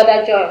that I'm not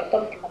gonna join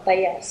top matter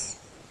years.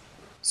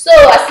 So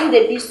I think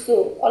they be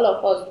so, all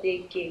of us they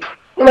gay.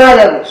 No matter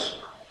levels.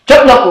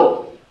 Chop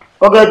knuckle.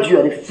 Forget you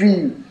and the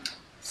feel.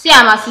 See,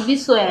 I'm a be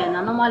so and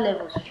a normal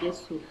level to get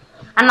so.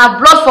 And a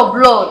blood for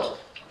blood.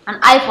 An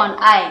eye for an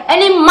eye.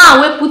 Any man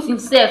will put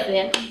himself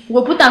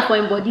will put him for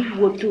him body,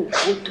 go to.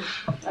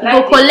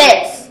 Go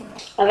collect.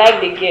 I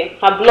like the girl.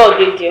 Her blood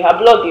they there. Her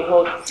blood they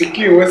hot. The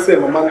kid will say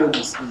mama no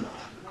go sleep.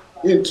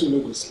 You too no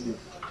go sleep.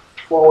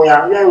 For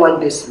where you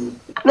want to sleep.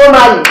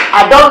 Normally,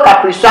 I don't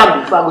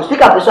capricam before. I go speak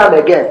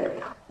capricam again.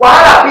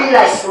 Wahala be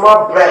like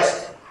small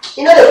breast.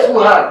 You know the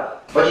full hand,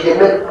 but you dey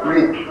make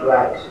rape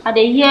right. I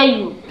dey hear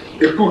you.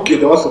 The cool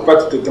kid wants to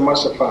fight to the German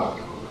Shepherd.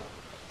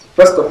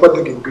 First of all,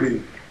 they get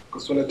grave.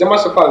 Because when the German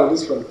Shepherd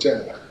is from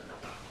China,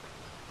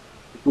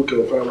 the cool kid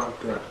will find one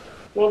thing.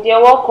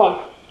 You're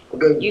welcome.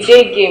 Okay. You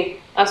dey game.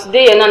 As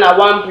today you're not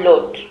one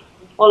blood.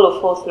 All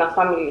of us na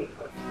family.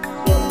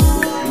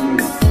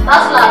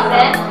 That's like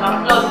that.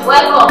 Blood.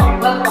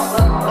 Welcome.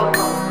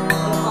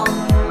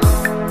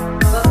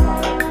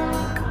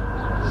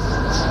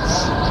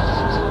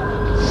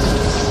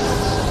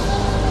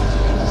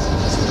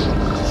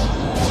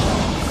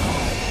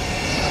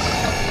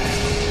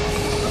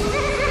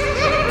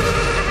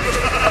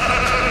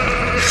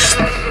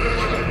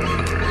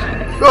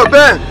 So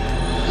Ben,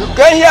 you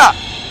came here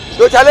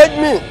to challenge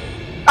me.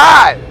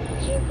 I,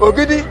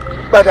 Ogidi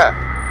Bada,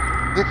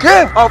 the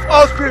king of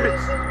all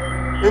spirits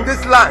in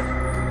this land,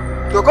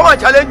 to come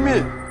and challenge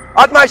me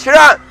at my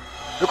shrine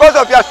because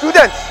of your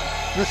students.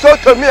 You sold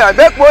to me, I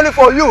make money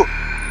for you.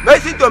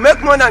 Making to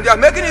make money and they are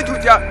making it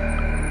with your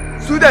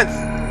students.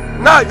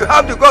 Now you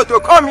have the go to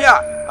come here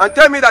and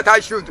tell me that I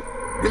should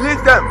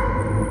release them.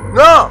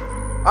 No,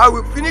 I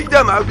will finish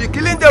them. I will be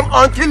killing them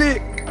until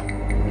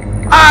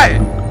I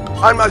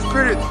and my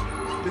spirit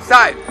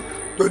decide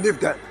to leave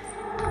them.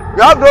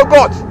 You have no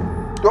God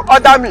to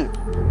order me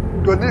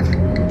to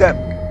leave them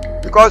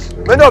because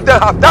many of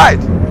them have died.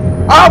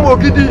 I'm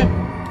Ogidi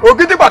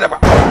Badaba.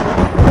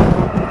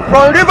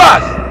 From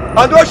rivers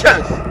and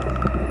oceans,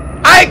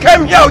 I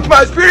came here with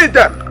my spirit.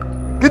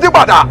 Gidi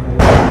Bada,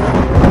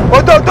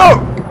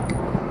 Ototo,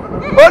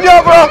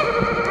 Onyobro,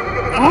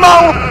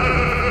 Mau,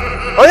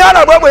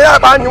 Oyana Bobo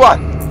Yabanywa.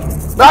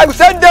 I will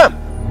send them.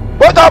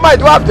 What am I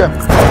to have them?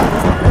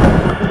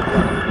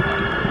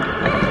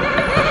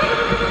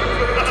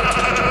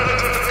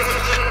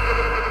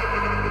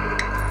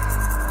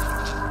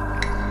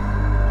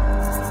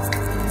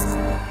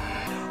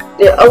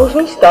 Yeah, I was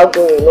going to start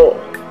going, no.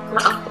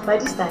 By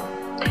this time?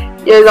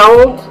 Yes, I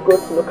want to go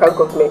to local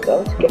government. I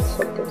want to get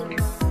something.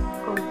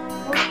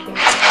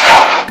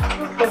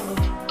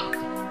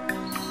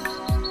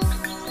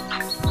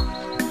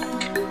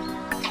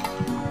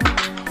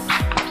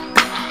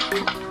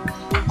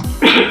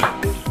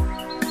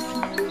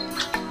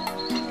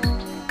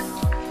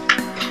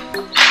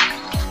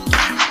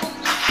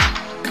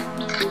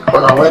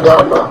 Well, I went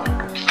down now.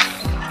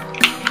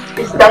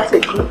 It's Is that a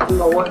good thing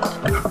or what?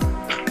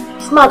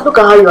 Smart, look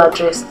at how you are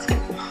dressed.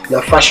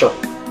 Your fashion.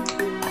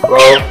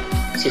 Well,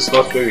 this is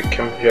not where we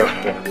came here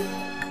for.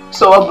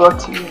 So what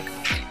brought you?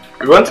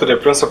 We went to the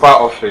principal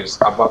office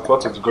about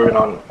what is going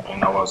on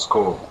in our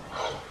school.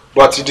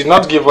 But he did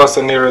not give us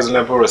any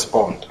reasonable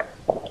response.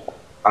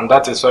 And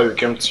that is why we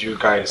came to you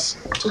guys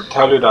to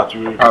tell you that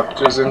we have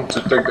chosen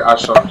to take the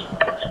action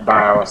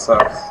by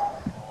ourselves.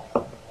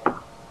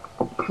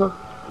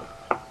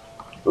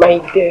 My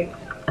dear,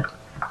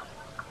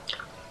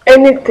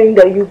 anything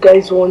that you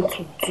guys want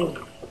to do,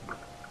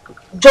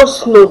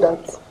 just know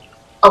that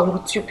I'm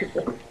with you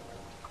people.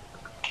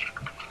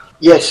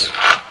 Yes,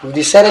 we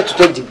decided to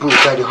take the bull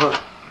by the horn.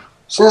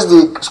 Since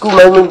the school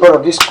management board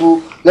of this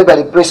school, led by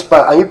the principal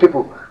and you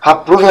people,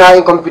 have proven how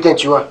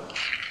incompetent you are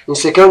in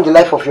securing the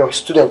life of your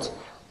students,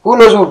 who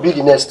knows who will be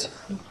the next?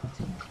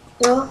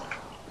 Well,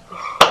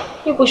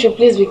 people should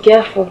please be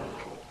careful.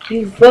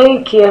 Be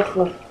very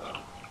careful.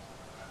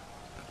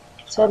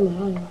 Tell me,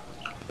 honey.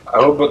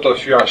 I hope both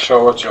of you are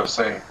sure what you're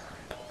saying.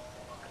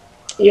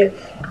 Yes.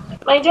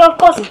 My dear, of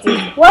course it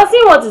is. We are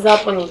seeing what is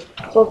happening.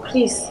 So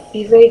please,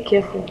 be very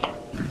careful.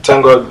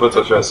 Thank God both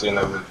of you are seeing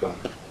everything.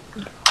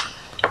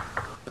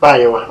 Bye,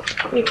 Yawa.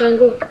 You can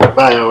go.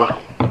 Bye, Yawa.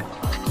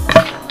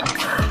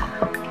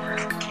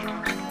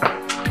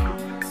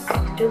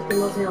 Just be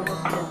nothing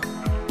about them.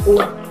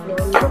 No,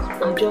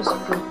 I just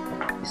go.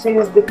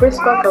 Since the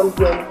principal can't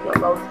do anything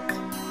about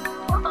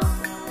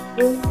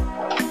it.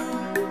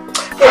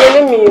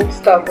 Let me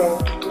start going.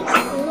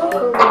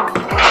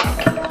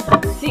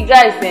 See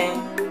guys,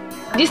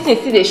 this thing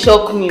still dey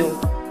shock me.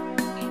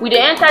 We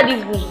dey enter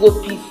this bush go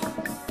peace.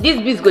 This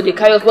bees go dey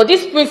carry us, but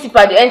this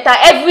principal dey enter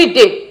every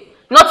day.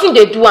 Nothing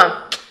they do am.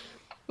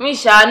 Me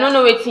sha, I don't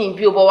know wetin e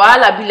be, but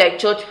wahala be like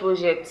church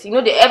project. You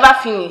know they ever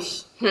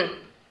finish.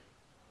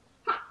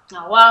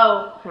 Now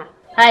wow.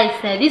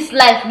 Hi sir, this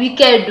life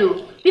wicked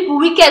though. People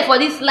wicked for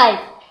this life.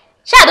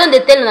 Sha don't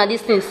they tell una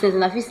this thing since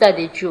na fit start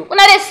dey joke.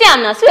 Una dey see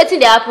am now, see wetin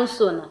dey happen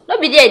so now. No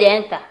be there they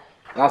enter.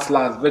 Last,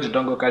 where you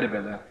don't go carry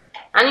belle.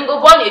 And you go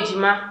born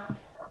ejima.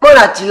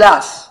 Mona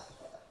chillax.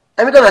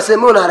 Every time I say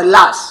Mona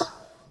relax.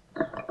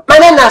 My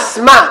name is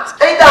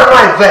Smart. Anytime I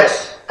write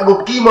verse, I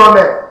go kill more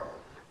men.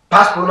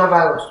 Pass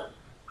coronavirus.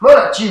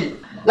 Mona chill.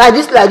 Like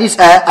this,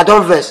 I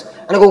don't verse.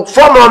 And I go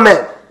 4 more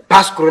men.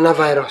 Pass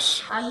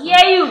coronavirus. I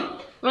hear you.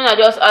 Me I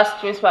just ask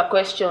principal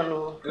question.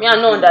 Me I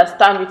no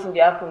understand wetin dey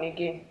happen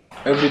again.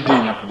 Every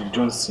day na for the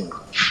Johnson.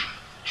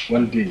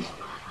 One day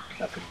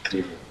na for the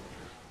table.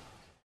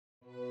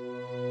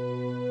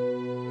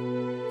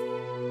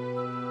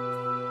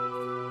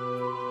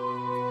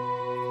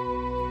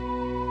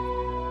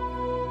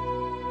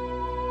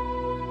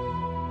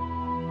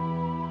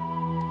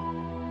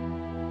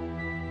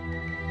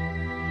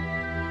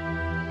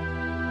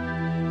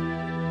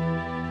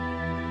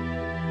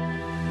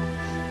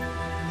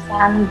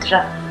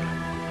 Sandra.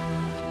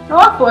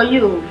 Not for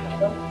you.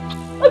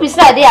 No be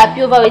say I dey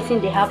happy over wetin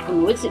dey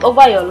happen, wetin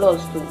over your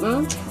loss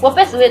too. For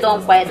person wey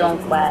don't buy.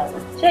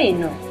 Sure you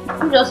know.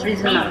 You just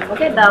reason am.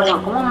 Forget that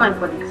one. Come on mind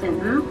for the thing.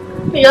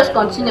 You just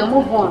continue,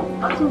 move on.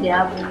 Nothing dey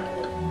happen.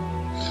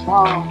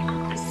 Wow.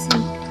 See,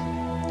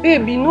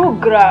 baby, no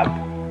grab.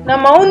 Now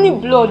my only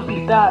blood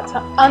be that,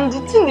 and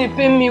the thing they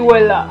pay me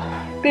well.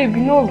 Baby,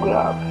 no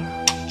grab.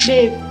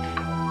 Babe,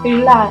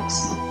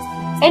 relax.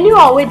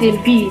 Anyone where they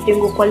be, they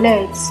go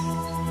collect.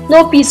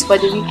 No peace for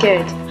the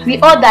wicked. We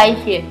all die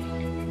here.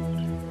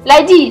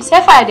 Like this,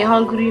 fire they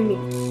hungry me.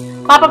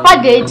 My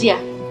papa dead here.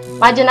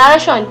 My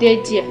generation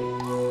dead here.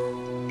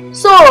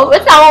 So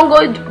what I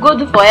want go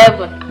do for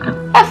heaven?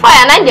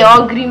 Fire and they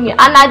hungry me, and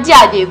I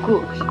they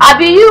go. I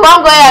be you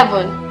want go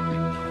heaven.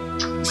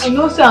 I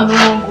know say I don't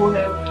want go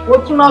heaven.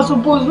 What you not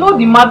suppose know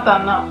the matter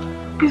now.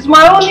 It's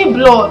my only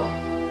blood.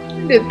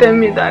 They tell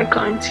me that I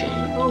can't change.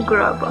 No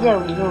grab. Yeah,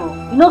 we know.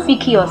 You know if you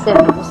kill yourself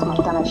in this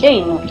matter, now, sure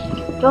you know.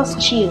 Just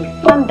chill,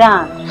 calm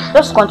down.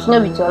 Just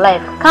continue with your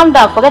life. Calm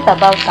down, forget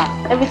about that.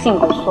 Everything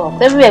goes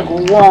soft, everywhere go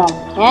warm.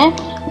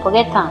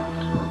 Forget that.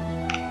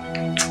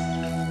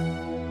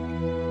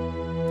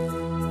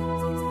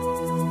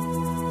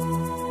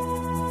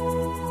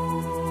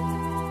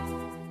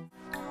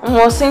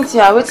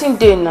 Cynthia, waiting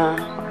day now.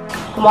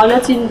 Come on,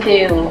 nothing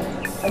there.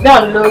 I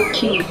don't low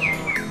key.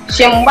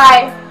 Shame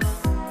bye.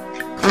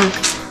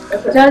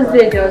 Just the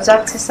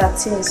exact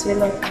settings we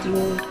like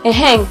doing.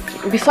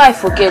 Before I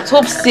forget,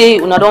 hope say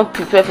una don't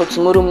prepare for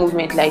tomorrow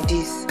movement like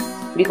this.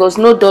 Because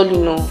no dolly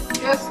no.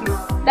 Yes,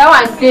 ma'am. That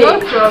one day.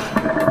 Don't trust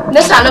me.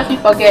 Let's not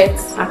forget.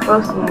 I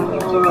trust me.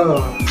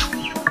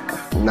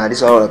 Nah,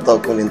 this one I want to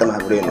talk into my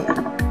brain.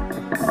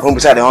 Home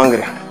beside the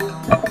hungry.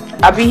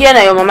 I be here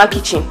na your mama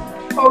kitchen.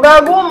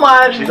 Oga, go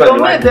marry.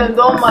 Don't make them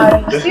don't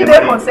marry. See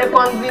them for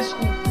secondary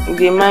school.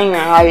 They mind na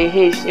how they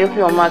hate. Help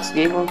your mouth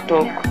they even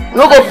talk.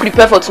 No go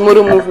prepare for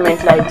tomorrow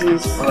movement like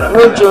this.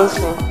 No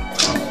Johnson.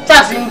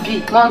 Just in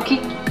be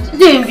monkey.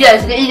 See him be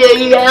as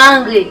you are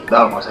hungry.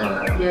 That was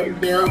saying.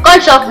 Yeah.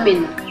 Come shop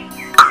me.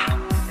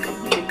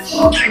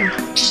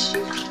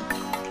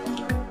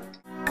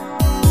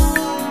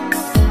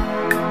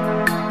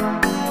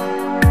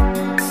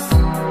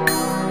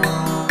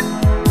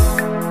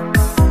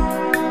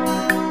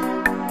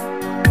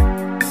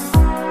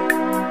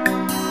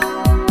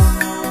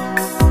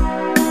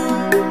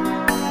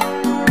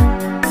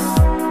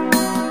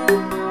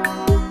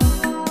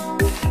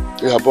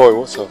 Yeah, boy,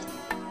 what's up?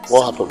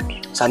 What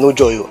happened? Sir, no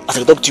joy. As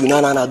I talk to you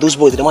now, those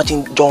boys, they're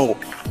marching jungle.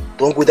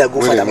 Don't go there,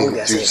 go for the moon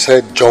yourself. You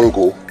said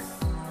jungle?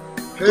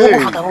 Don't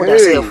go for the moon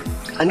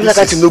yourself. I know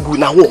that no good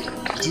now. War.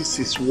 This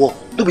is war.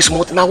 Don't be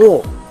smart now.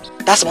 War.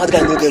 That's what guy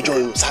no get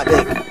joy. Sir,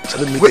 so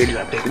let me tell you,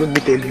 I beg. Let me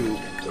tell you.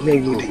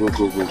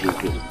 Go.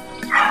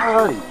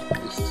 Hi.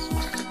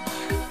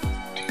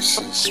 This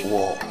is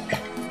war.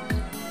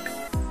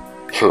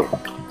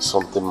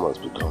 Something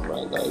must be done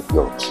right now. If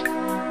not.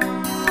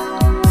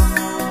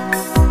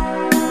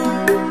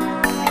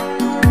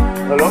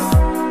 Hello?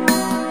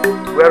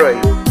 Where are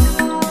you?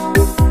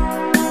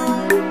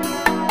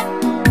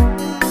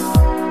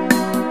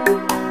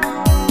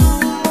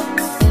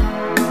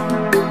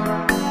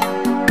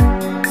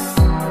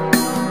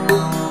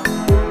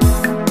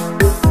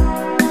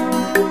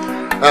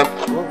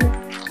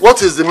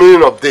 What is the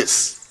meaning of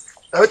this?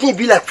 Everything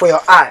be like for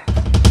your eye.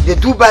 They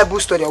do Bible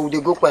study or they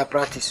go for a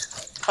practice.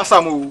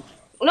 Asamu.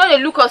 You know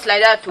they look us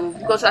like that too,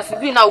 because as you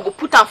do now, we go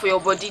put them for your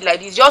body like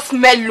this. Just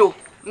mellow.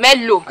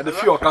 I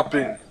feel your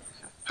capping.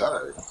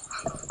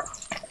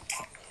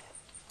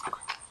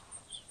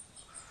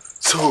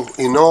 So,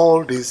 in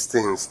all these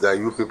things that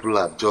you people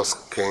have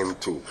just came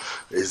to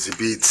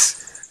exhibit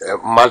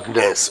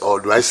madness, or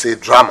do I say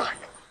drama,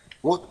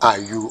 what are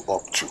you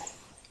up to?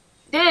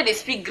 They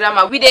speak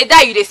grammar. We they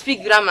die, you they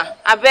speak grammar.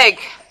 I beg.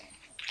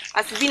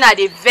 As you been at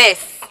the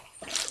verse.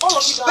 All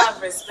of you don't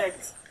have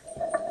respect.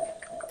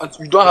 And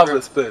you don't have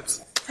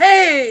respect.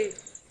 Hey!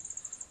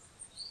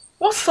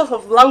 What sort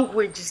of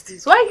language is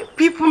this? Why are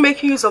people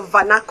making use of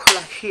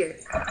vernacular here?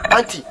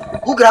 Auntie,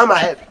 who grammar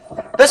help?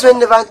 Best when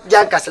never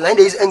Jan Castle, there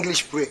is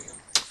English pray.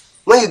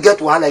 When you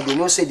get one, like you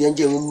know, say the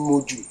engine will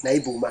moju, na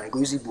Igbo man, go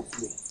use Igbo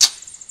pray.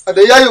 I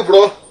dey hear you,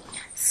 bro.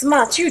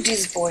 Smart, you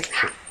this boy.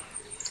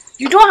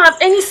 You don't have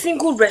any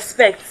single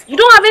respect. You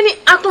don't have any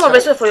atom of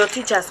respect for your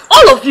teachers.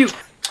 All of you.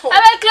 I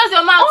beg, close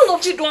your mouth. All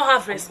of you don't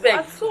have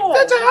respect.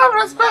 Let them have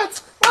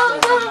respect.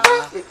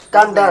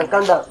 Calm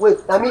down. Wait,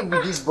 let me be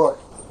this boy.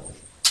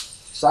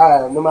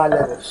 Sorry, normal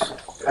levels.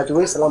 I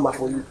do salama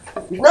for you.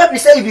 If not be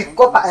say you be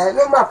copper,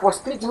 normal for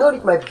street, you know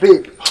it my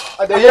babe.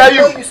 I dey hear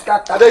you.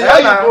 I dey hear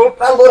you,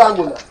 bro.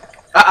 Rango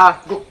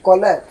now. Go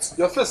collect.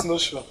 Your face no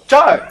sure.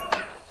 Child.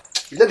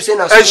 Let me say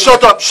now. Hey,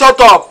 shut up.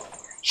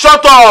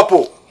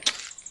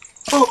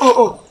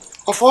 Oh.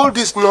 Of all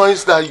this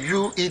noise that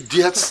you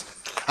idiots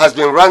has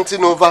been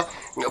ranting over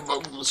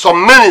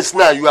some minutes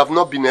now, you have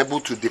not been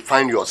able to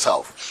define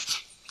yourself.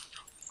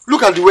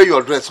 Look at the way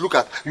you're dressed. Look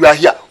at, you are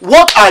here.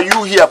 What are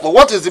you here for?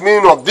 What is the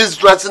meaning of this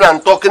dressing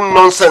and talking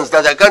nonsense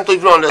that I can't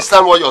even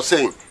understand what you're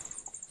saying?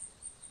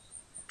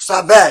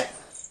 Sabe,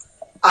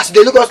 as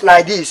they look us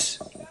like this,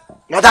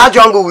 now that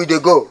jungle will they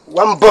go.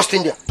 One bust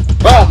in there.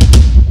 Bam.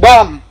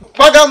 One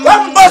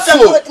bust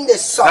and everything they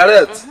saw.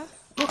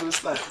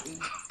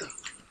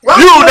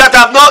 You that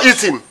have not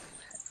eaten.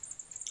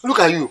 Look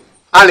at you.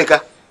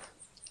 Aleka.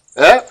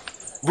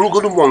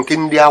 Brugodu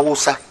monkindi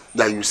awusa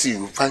that you see,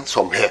 you find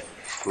some hair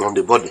on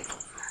the body.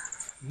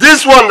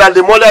 This one that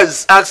the mother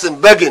is asking,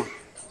 begging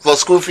for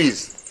school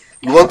fees.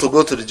 You want to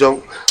go to the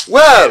jungle?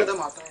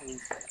 Well,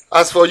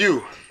 as for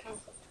you,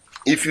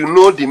 if you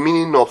know the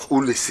meaning of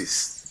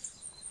Ulysses,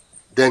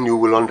 then you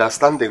will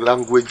understand the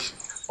language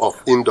of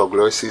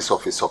Indoglosis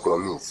of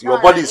Isoclomis. Your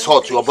body is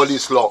hot, your body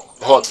is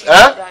hot.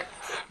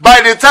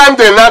 By the time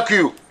they knock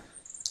you,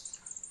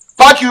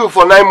 pack you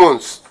for 9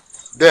 months,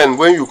 then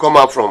when you come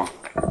out from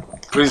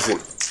prison,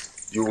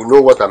 you will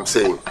know what I'm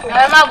saying.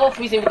 I might go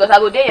prison because I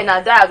go there and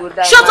I go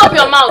die. Shut up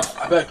your mouth!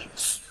 I beg.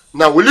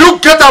 Now, will you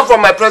get out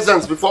from my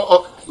presence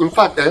before... in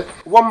fact,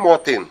 one more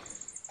thing.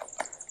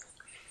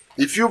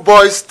 If you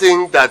boys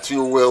think that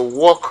you will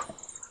walk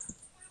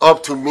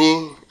up to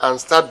me and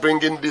start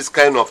bringing this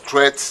kind of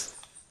threats,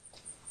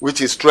 which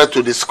is threat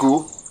to the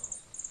school,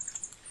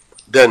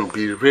 then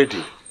be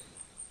ready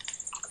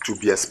to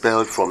be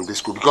expelled from this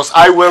school, because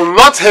I will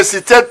not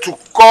hesitate to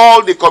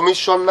call the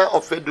Commissioner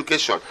of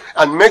Education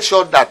and make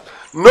sure that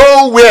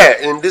nowhere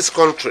in this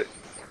country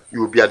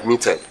you will be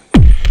admitted.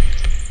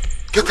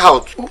 Get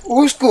out.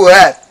 Who's school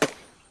help?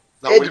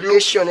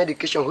 Education,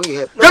 who you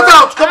help? Get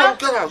out, come on,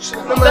 get out.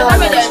 Better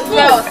make them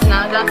expel us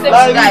now than say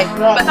we die.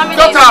 Better make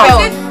them Get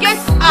out. Get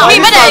out. Me,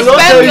 make them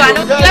expel you. I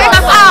don't let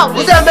us out.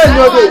 Who said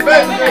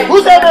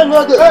men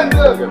no dey?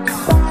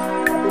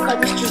 Look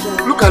at these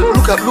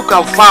children. Look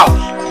how foul.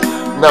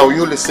 Now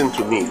you listen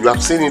to me. You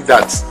have seen it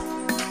that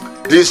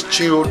these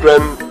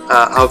children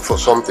are out for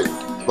something,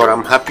 but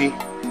I'm happy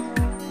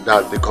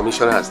that the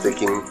commissioner has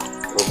taken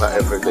over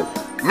everything.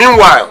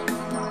 Meanwhile,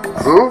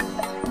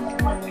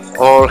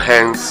 all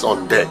hands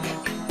on deck.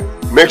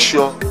 Make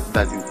sure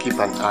that you keep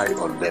an eye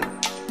on them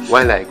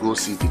while I go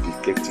see the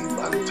detective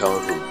and tell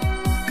him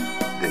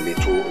the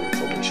little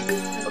information.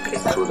 Okay.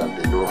 it so that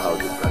they know how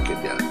to bracket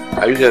their.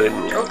 Are you hearing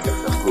me? Okay.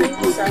 Good.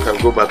 You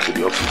can go back to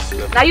the office.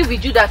 Yeah. Now you be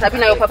Judas, I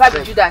mean now your papa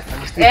be Judas.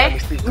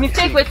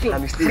 Mistake waiting.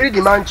 Free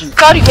the man, G.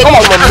 Sorry, come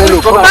on, Melo.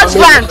 Touch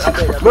plant.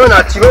 No,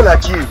 not she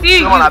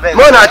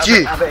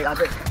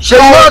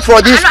not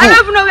for this school. I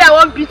don't even know where I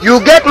want beat you.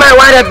 Get my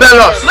white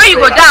rebellious. Where you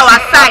go down our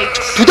side.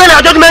 Today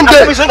na judgment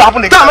day.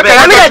 Come,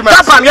 I mean the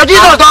tap am. Your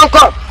Jesus don't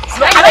come.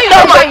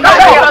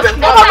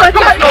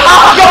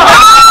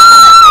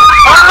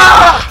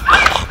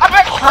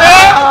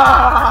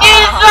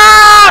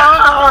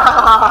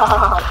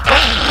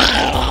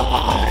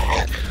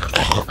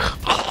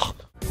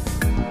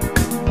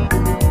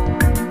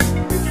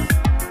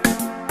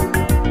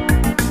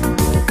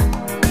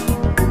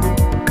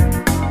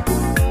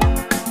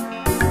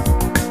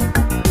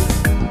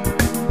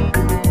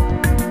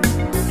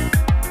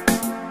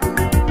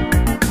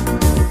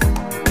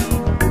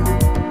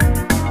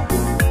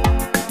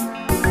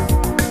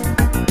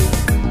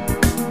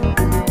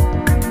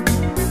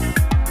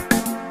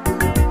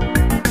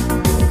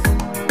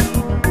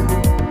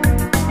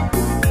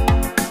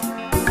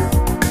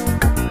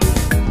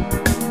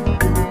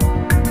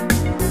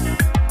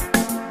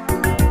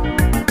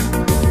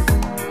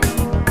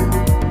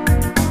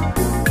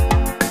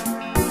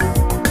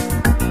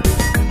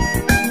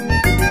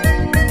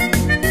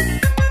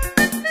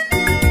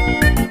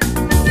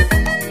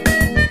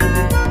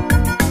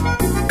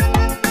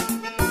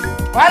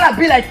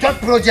 Be like top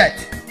project.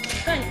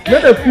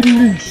 Let the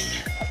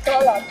finish.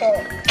 At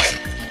all.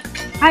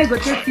 I go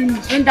to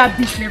finish when that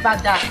beast never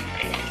die.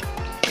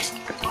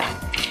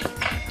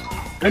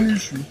 Any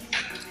issue?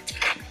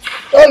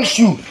 No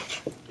issue.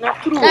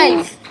 Not true.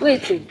 Guys,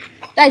 wait.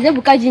 Guys,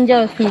 Ebuka ginger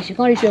was finished. You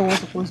can't reach where you're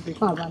supposed to be.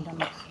 Can't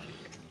abandon us.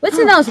 What's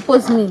that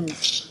supposed to mean?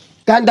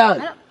 Calm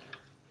down.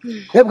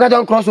 Ebuka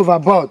don't cross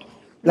overboard.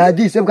 Like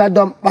this, Ebuka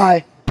don't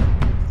buy.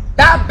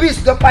 That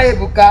beast don't buy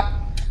Ebuka.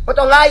 But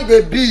a lie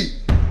they be.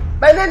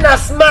 My name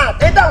is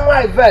smart. Ain't that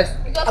my verse?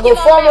 I go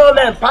 4 more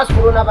men pass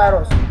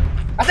coronavirus.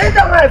 I say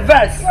that my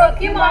verse.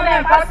 Keep more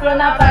men pass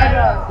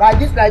coronavirus. Like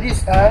this,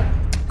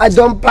 I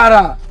don't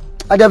para.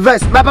 At the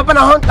verse. My papa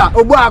na hunter.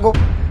 Obuago.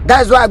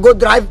 That's why I go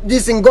drive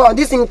this in go.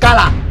 This in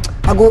color.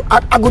 I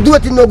go do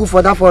it no good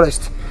for that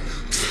forest.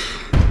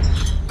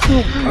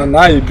 And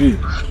I be.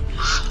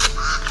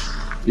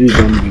 He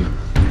don't be.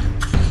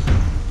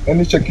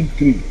 Any checking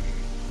 3.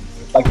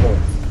 Like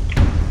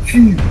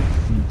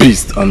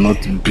beast or not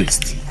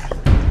beast.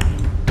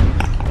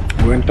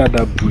 We enter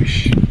that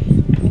bush,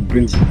 we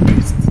bring the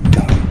beast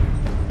down.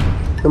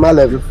 To my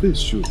level. Your face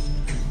show.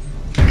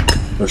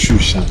 Your shoe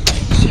shine.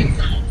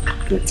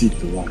 Your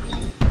teeth white.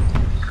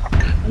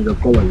 And your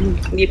color low.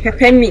 You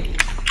pepper me.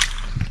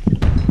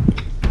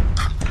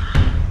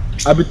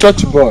 I be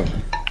touchy boy.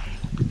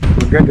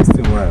 Forget this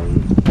thing where I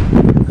will.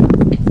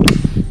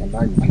 And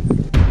now you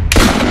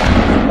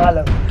my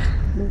level.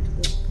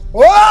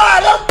 Oh, I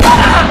don't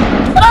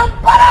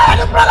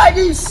para like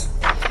this.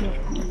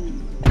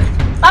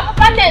 My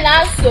papa dey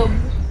answer.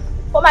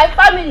 For my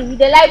family,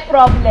 they like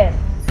problem.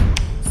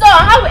 So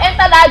how we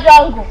enter that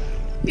jungle?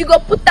 We go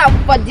put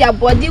them for their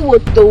body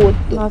woto.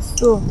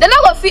 So. They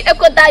not go feel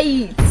echo that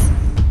eat.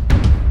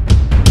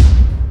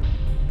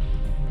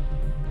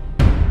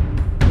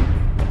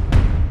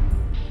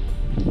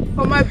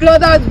 For my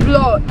brother's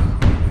blood.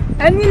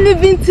 Any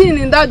living thing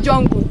in that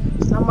jungle,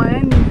 na my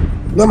enemy.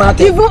 No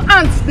matter. Even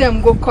ants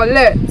them go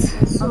collect.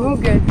 I don't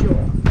get joy.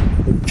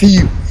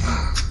 Feel.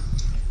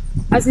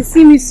 As you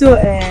see me so,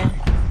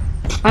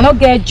 I don't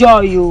get joy,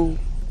 yo.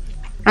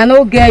 I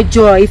don't get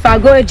joy. If I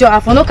go joy,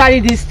 I no carry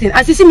this thing.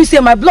 As you see me say,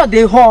 my blood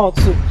they hot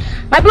too.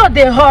 My blood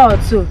they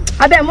hot too.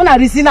 I bet I'm gonna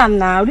reason am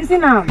now.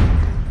 Reason am.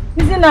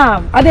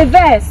 I dey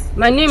vex.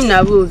 My name na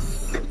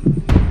Rose.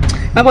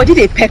 My body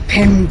they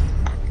pepper me.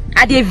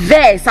 I dey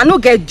vex. I no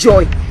get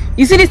joy.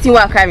 You see this thing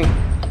what I carry?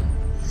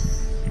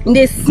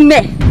 They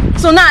smell.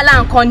 So now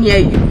I come near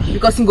you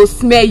because he go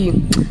smell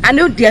you. I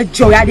know their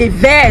joy. I dey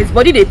vex.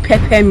 Body they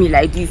pepper me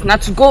like this. Now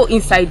to go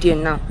inside there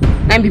now.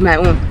 That be my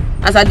own.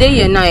 As I dey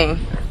here now,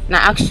 na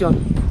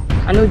action.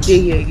 I know dey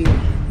here again.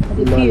 I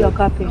dey feel your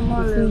capping.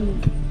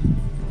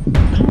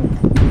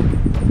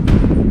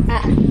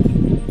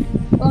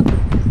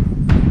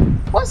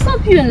 What's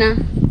up you now?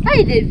 How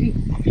you dey be?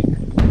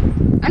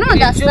 I don't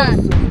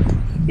understand.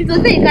 If you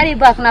say you carry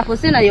back now for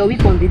saying that your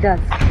weak on be that.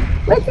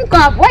 Wetin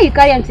come? Why you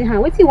carry empty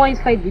hand? Wetin you want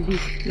to fight with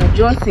this? Na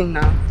Johnson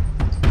now.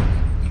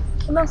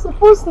 You're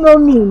supposed to know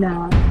me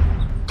now.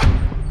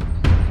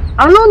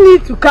 I don't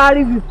need to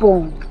carry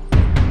weapon.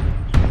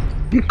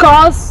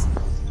 Because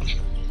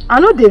I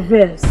know the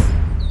verse.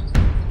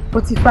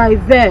 But if I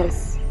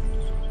verse,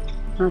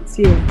 not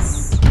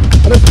tears.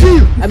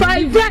 If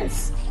I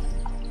verse,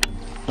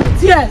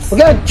 tears.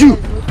 Forget you.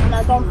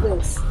 I don't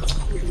verse.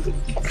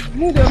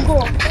 Move them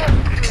go.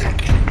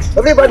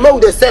 Everybody know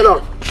they sell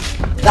on.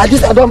 Like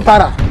this, I don't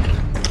para.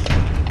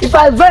 If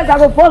I verse, I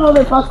go fall on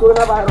the first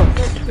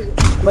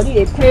coronavirus. But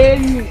they pay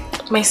me.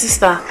 My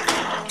sister,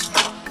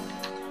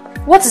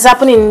 what is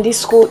happening in this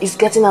school is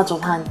getting out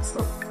of hand.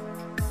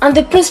 And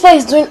the principal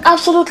is doing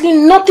absolutely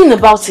nothing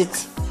about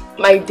it.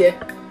 My dear,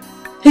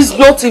 He's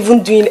not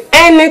even doing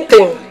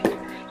anything.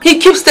 He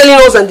keeps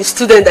telling us and the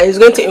student that he's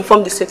going to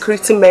inform the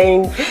security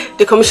men,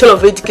 the Commission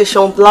of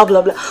Education, blah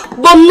blah blah.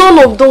 But none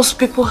of those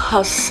people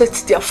have set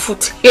their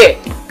foot here.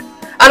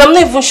 And I'm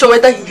not even sure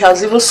whether he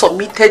has even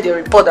submitted a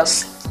report that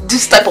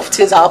this type of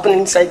things are happening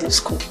inside the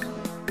school.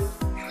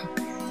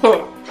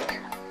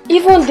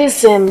 Even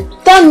this,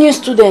 that new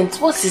student,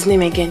 what's his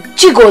name again?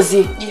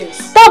 Chigozie.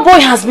 Yes. That boy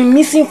has been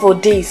missing for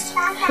days.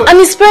 And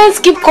his parents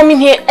keep coming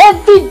here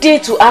every day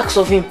to ask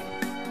of him.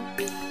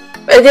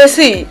 But they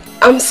see,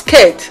 I'm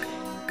scared.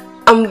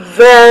 I'm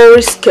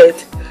very scared.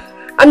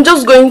 I'm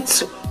just going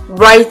to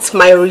write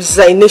my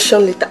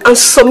resignation letter and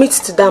submit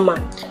to that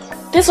man.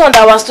 This one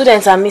that our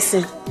students are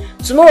missing.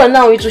 Tomorrow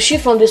now it will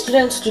shift from the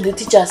students to the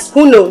teachers.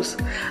 Who knows?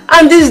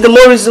 And this is the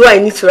more reason why I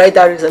need to write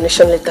that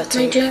resignation letter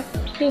to you.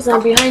 Please,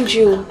 I'm behind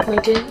you, my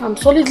dear. I'm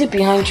solidly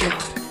behind you.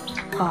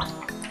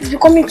 It's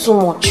becoming too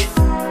much.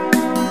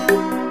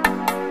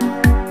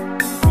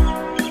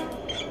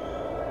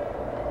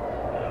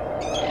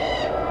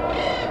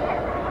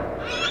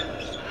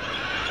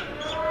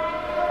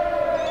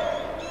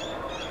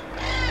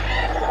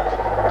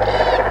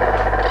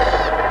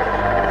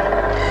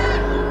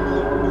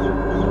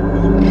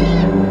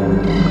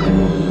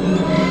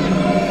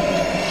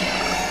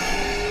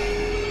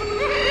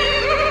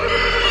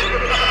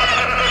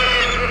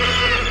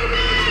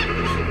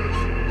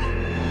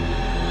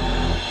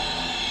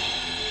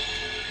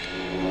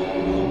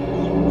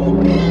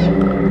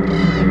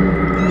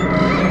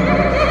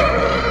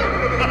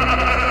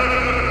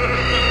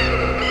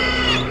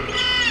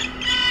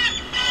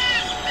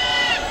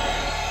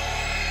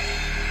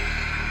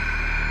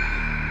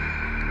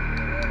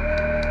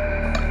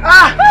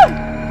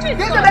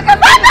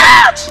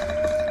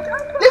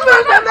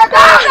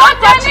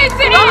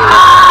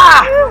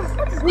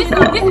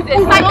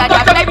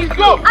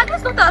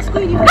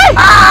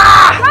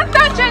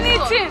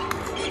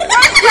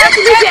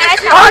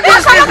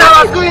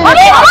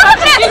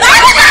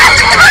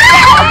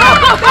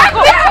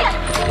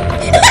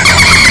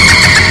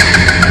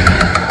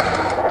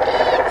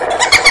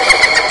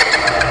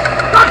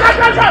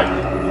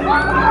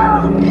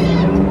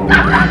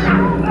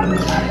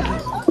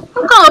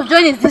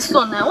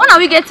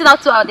 Getting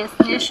out to our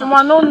destination.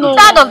 Mama, no. I'm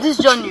tired of this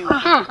journey. You don't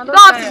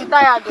have to be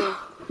tired though.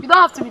 You don't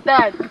have to be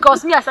tired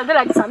because me as I dey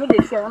like this, I know they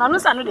fear. And I know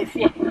I know they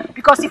fear.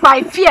 Because if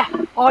I fear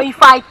or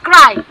if I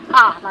cry,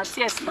 that's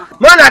yes now.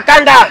 Mona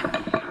Kanda!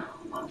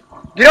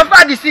 The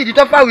rougher the sea, the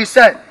tougher we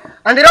sell.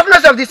 And the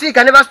roughness of the sea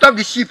can never stop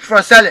the ship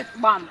from selling.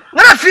 Bam.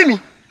 No, not feel me.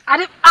 I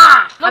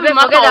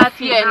forget that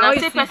fear. Now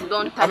say person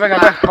don't touch.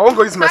 I won't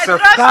go use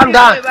myself. Calm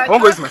down. I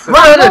won't go use myself.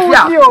 Where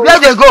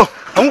they go?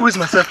 I won't go use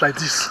myself like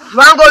this. You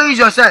won't go use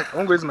yourself. I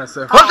won't go use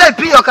myself. Don't they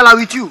pin your color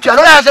with you? I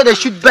know I said they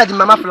shoot bird in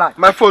mama fly.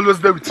 My phone was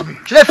there with me.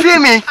 Should they feel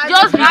me?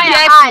 Just be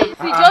careful.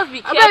 Just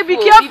be careful. Be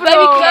careful. Be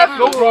very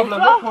careful. No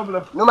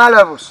problem. Normal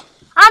levels.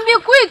 And be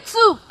quick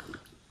too.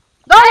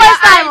 Don't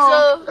waste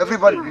time.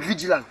 Everybody be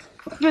vigilant.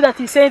 You that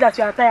is saying that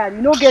you are tired,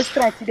 you no get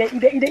strength, they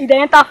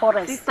enter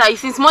forest. Sister,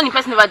 since morning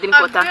person never drink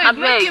water. I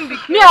beg.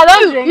 Me, I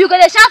don't drink. You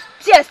gonna shout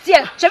tears.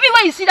 Show me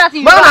when you see that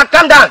thing. Mama,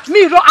 calm down.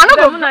 Me, I don't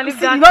go.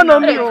 You don't know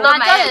me.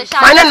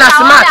 My name is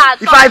Smart.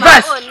 If I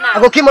verse, I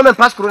go kill mom and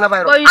pass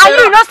coronavirus. And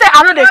you know say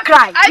I know they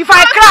cry. If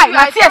I cry,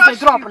 my tears they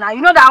drop now.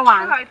 You know that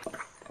one.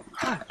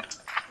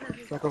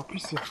 I can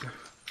piss yourself.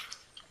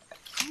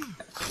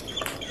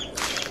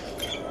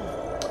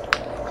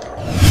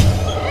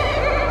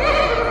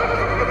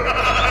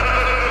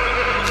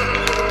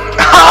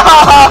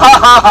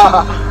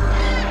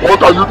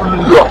 What are you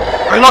doing here?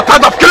 I'm not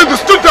tired of killing the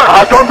students!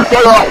 I can't be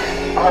tired.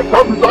 I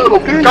can't be tired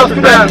of killing the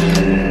students.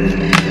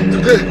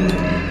 Today, you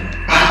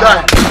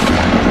die.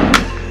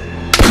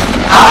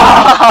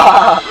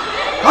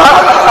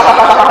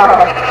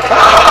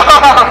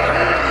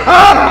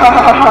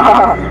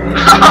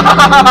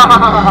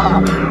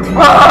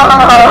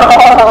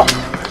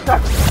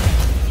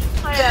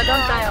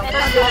 Don't die.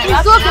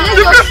 It's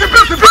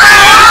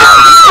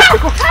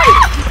okay.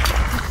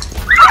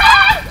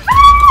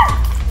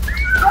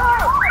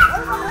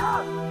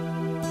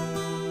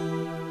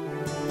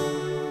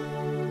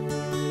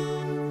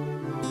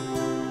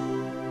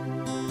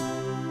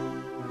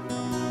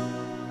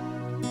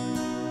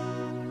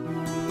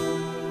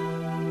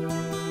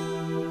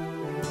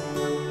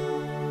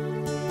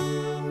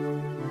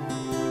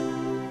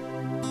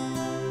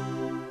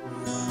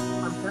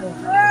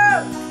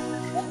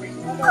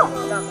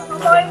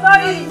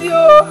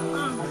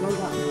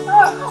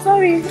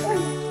 Sorry.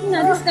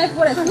 This type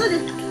forest. No,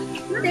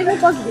 they won't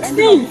come to the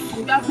end.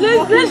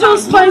 Let's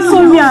just find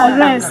somewhere and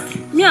rest.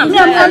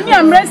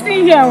 I'm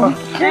resting here.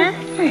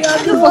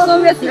 Look for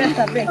somewhere to rest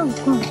a bit.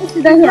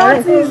 Sit down here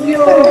and rest.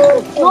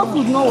 No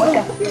food, no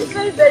water. It's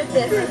very, very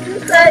thirsty.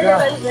 Very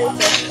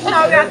thirsty.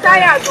 Now we are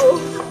tired though.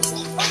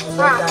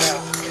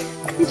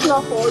 It's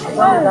not for us.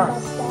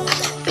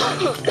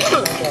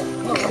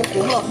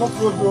 No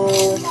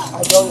food,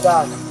 I don't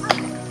got.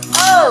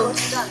 Oh!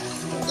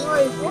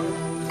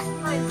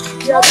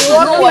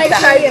 No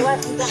water.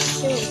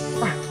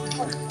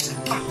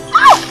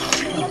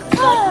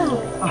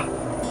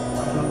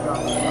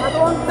 I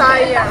don't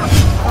tire.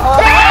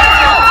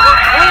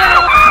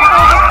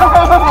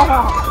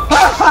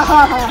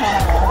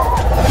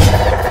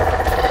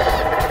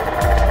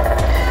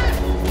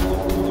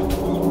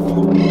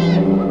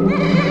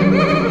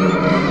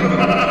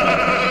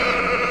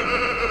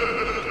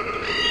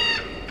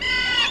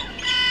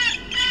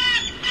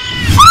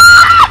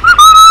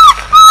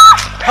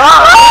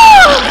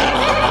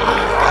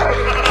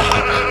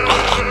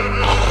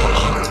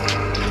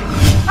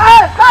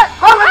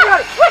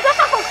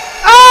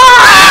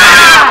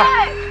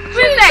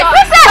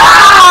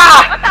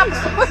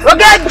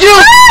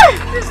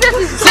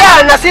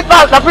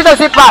 The princess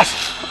say pass.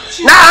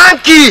 Now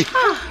hanky.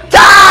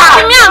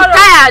 I'm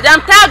tired.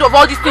 I'm tired of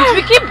all these things.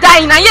 We keep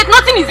dying and yet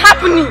nothing is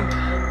happening.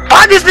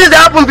 All these things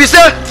that happen, be say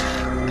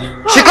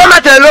she come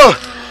out alone.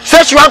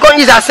 Say she won't come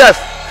use herself.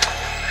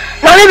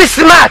 Now let me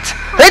smart.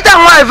 Later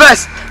on my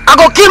verse, I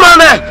go kill my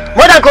man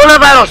more than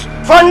coronavirus.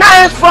 For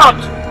 9th fault,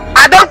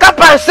 I don't cap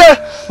and say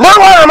no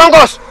one among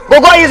us go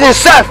use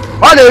himself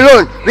all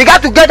alone. We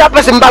got to get that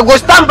person back. Go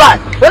stand by.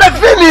 Don't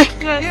feel me.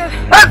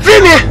 Don't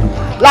feel me.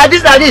 Like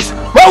this, like this.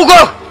 Where we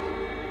go?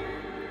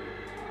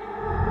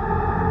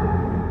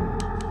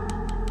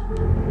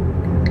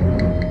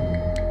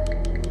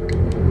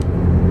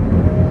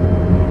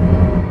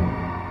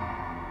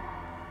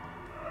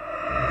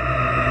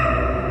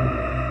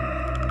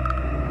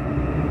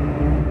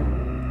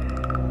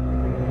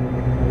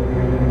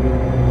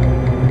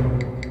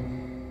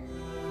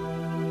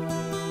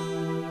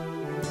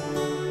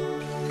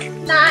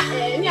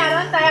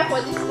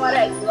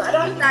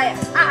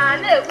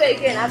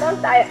 I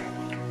don't tire.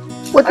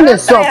 What did they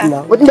stop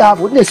now? What did they have?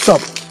 What did they stop?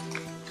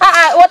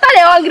 Water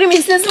they hungry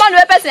me since man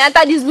wey person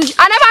enter this bush.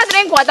 I never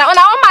drink water.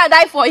 Una want my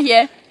die for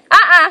here.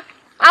 I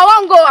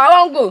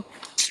won't go.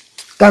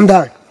 Calm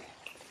down.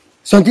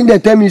 Something they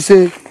tell me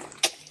say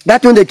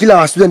that when they kill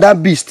our student,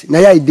 that beast, now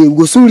yeah, we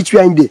go soon reach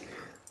where in there.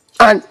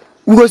 And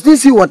we go still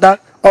see water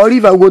or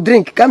river, we go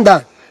drink. Calm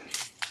down.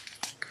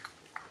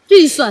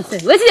 This one, sir.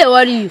 What did they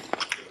worry you?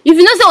 If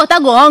you know say water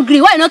go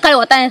hungry, why you not carry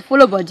water and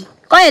follow body?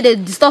 Come here, they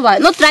disturb her.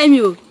 Not try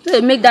me,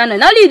 they make that noise.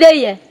 Now leave there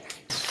here.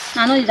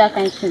 I know that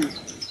kind of thing.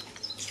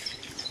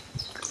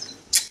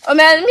 Oh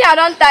man, me I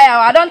don't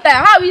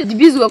tire. How will the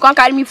bees go come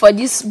carry me for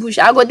this bush?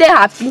 I go there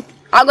happy.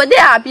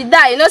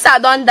 Die. You know say I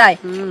don't die.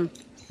 You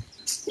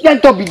can't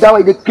talk be that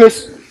way, the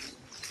case.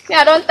 Me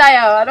I don't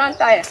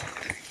tire.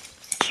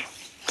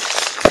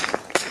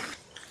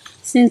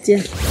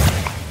 Cynthia.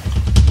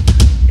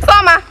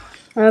 Mama.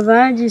 I've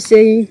heard you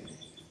say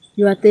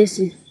you are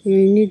thirsty. You're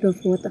in need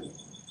of water.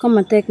 Come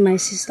and take my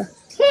sister.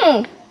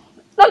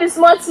 Not be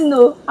smart, you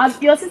know.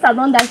 As your sister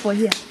don't die for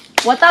here.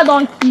 Water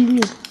don't kill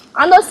me.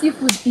 I no see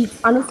food eat.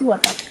 I no see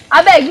water.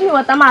 I beg, give me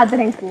water, I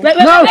drink. Where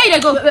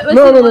you go?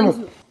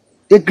 No.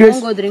 Take grace.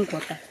 Don't go drink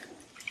water.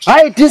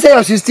 I think say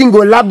your sister go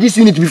lap this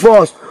unit before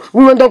us.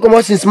 We won't talk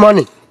about since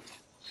morning.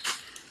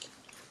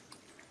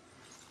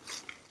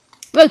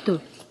 Wait,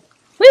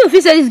 where you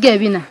feel say this girl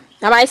be now?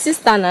 Now my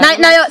sister now.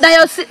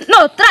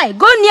 No, try.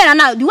 Go near her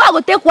now. The way I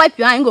go take wipe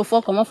your hand, go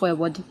fall come off for your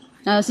body.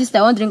 Now your sister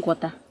won't drink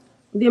water.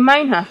 They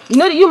mind her.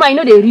 You might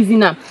know the reason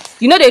now.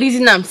 You know the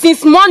reason now.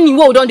 Since morning,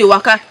 we don't the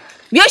waka.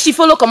 Where she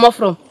follow come off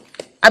from?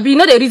 You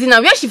know the reason now.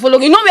 Where she follow?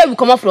 You know where we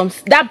come off from?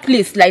 That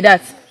place like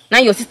that. Now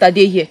your sister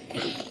dey here.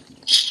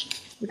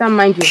 You don't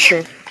mind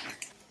yourself.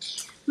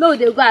 No,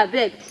 they go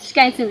beg. She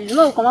can't see me. You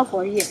know we come off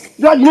for here.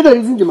 You know the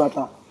reason the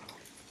matter.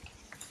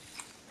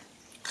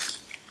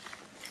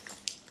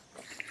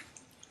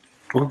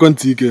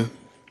 Okokantike.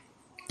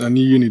 I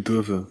need unit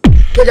over.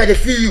 Because they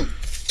feel you.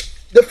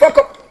 The fuck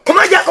up. Come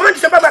on, to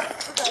the back.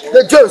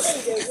 The Jones.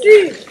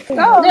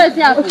 How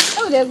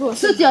they go?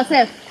 Suit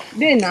yourself.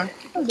 They now.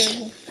 How they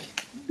go?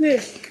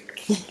 Wait.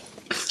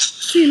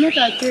 See, make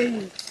I tell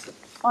you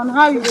on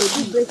how you will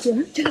do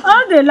better.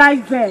 How they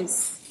like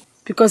verse?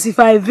 Because if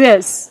I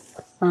verse,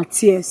 na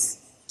tears.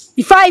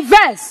 If I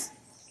verse,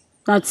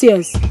 na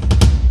tears.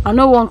 I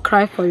no one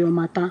cry for your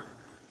matter.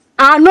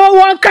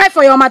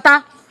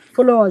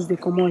 Follow us, they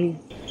come on here.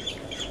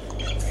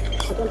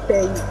 I don't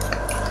tell you.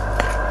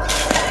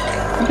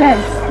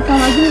 Verse, if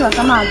I'm agree with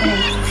I'm agree.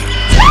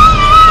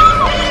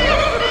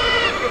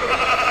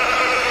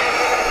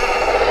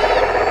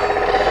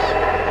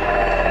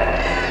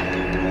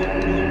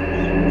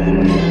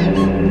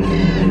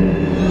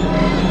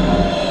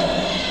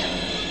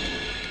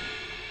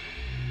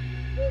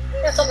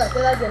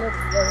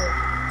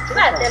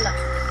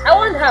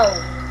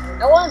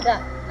 I want her.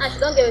 And she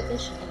don't get everything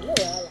she do.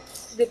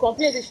 They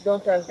complain that she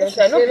don't tire.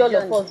 No, all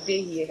of us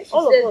dey here.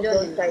 All of us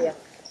don't tire.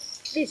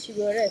 Please, she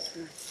will rest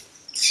now.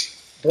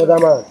 Brother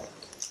man,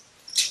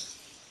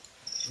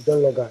 you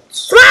don't log out.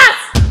 Smart!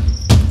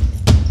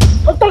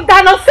 Don't talk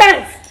that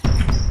nonsense!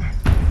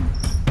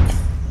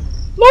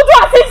 No do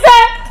as he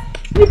say!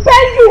 He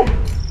pay you!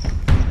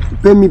 You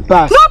pay me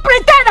pass. No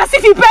pretend as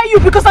if he pay you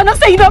because I don't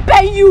say he don't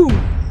pay you!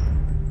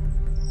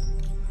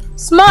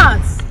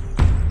 Smart!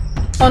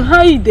 On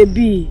how you dey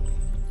be?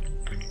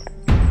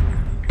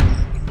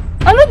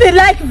 I know they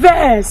like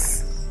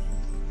verse.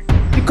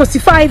 Because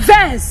if I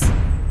verse,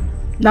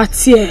 na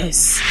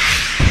tears.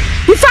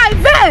 If I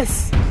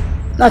vex,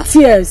 na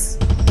tears.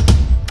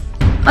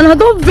 And I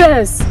don't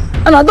vex.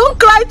 And I don't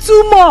cry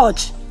too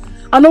much.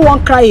 I don't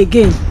want to cry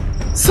again.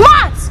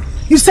 Smart!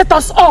 You set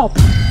us up.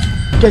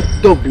 Get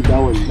up with that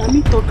one. Let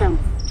me talk him.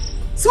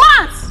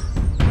 Smart!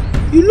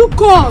 You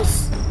look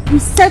us. You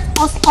set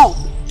us up.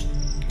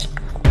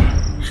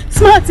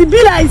 Smart, it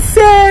be like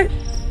say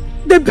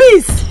the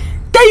beast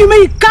tell you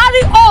may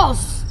carry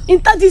us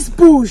into this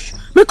bush.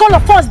 Make all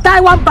of us die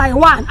one by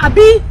one.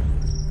 Abi?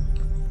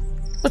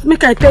 But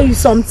make I tell you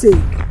something.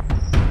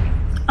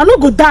 I no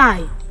go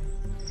die.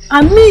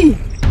 And me,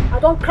 I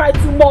don't cry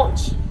too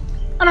much.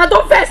 And I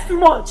don't vex too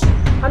much.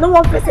 I don't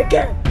want vex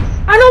again.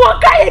 I don't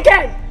want cry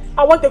again.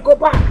 I want to go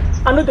back.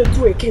 I know they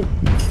do again.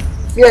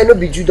 Yeah, I know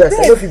be Judas.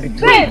 I know if you be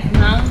true. Babe,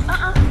 now.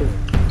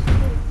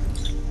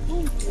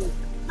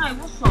 Hi,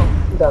 what's up?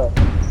 No.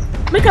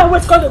 Make I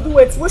wait, come to do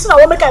it. What should I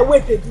want make I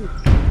wait to do?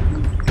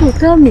 No,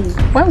 tell me,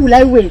 why will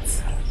I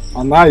wait?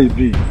 And how it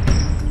be?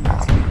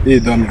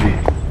 It don't be.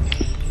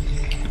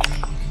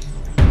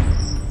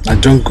 I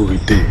don't go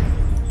with it.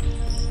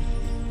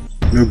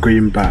 No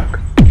going back.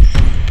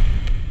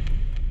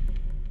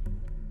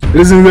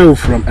 Reason where we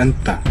from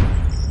enter.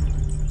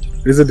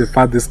 Reason the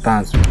far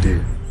distance we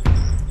did.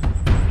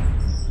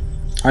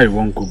 I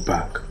won't go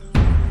back.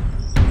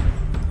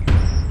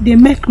 They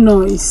make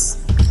noise.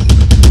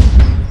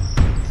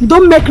 You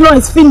don't make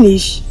noise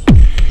finish.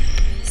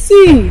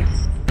 See,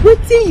 what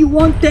thing you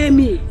won't tell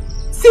me?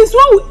 Since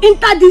when we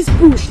enter this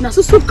bush, na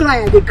so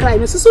cry and they cry,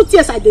 na so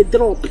tears and they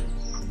drop.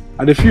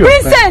 And the few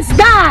Princess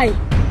die,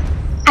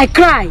 I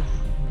cry.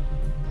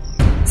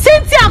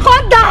 Cynthia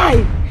can't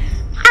die,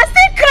 I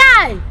still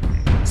cry.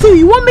 So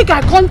you won't make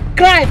I can't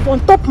cry on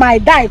top my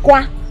die,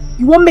 kwa?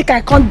 You won't make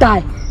I can't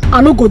die.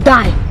 I no go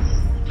die.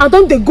 I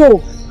don't they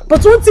go.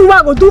 But one thing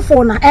what I go do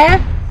for now,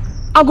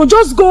 I go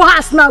just go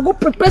house now, go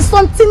prepare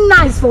something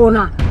nice for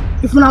now.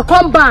 If I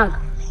come back,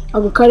 I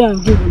go carry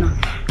and give now.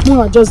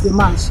 More just the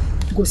match.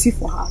 Go see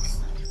for house.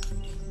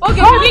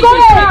 Okay, we need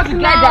to stick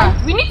together.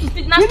 We need to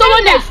stick. Now,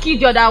 someone else killed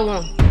the other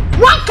one.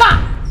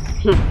 Waka!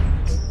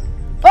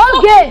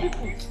 Okay.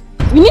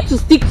 We need to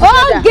stick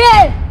together.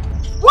 Okay.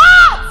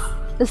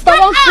 What? The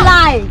stubborn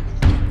fly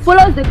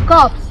follows the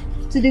corpse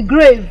to the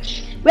grave.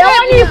 We are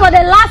warning you for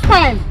the last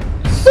time.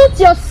 Suit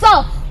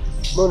yourself.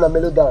 No, na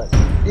melo dance.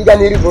 You can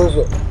hear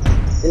bonzo.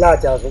 Now,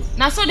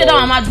 so the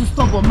other mama do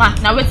stubborn ma.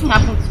 Now, what's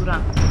happened to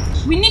them?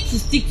 We need to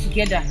stick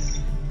together.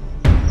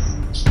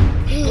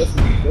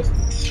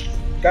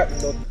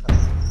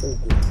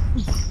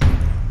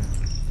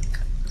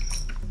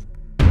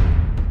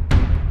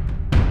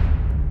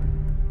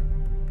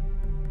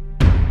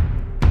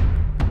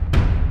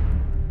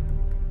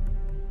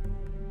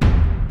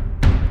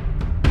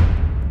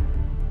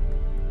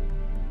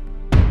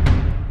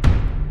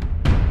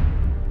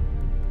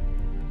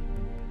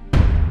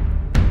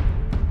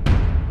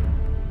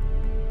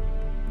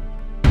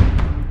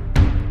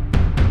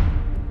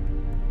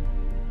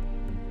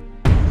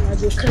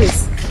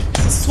 Chris,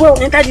 swear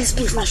enter this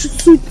bush now. Should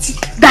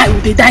die,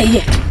 will they die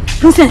here?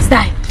 Princess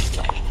die.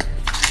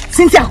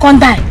 Cynthia can't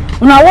die.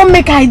 When I won't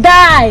make I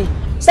die.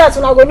 So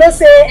when I go no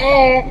say,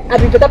 I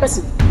be better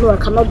person. No, I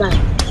cannot die.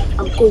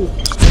 I'm going.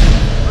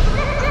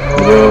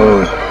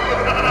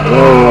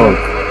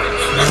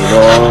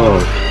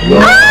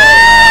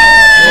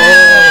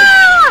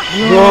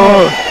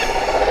 No.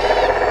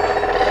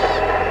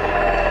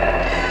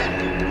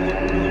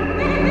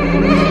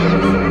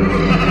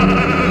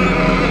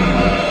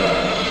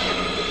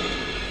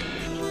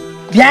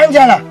 The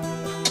Angela,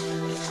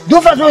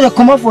 do first when you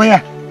come up for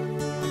here.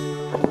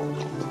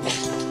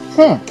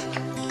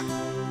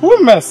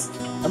 Who mess?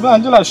 I mean,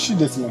 Angela shoot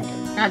this man.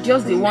 Now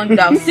just the one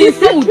down.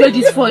 Since when we do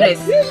this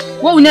forest, we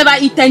will never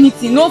eat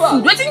anything, no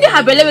food. What think they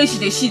have belly she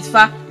dey shit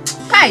for?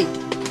 Kai.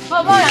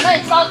 Oh boy, I know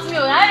insult me.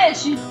 I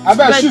shoot. I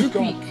better shoot.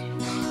 Come.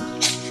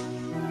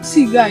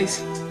 See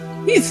guys,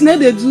 it's not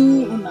the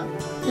do una.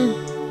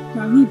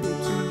 Na me dey do.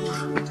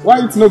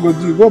 Why it's no go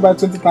do? Go buy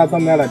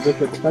 20,000 naira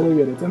jacket. Tell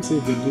you the time say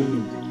you do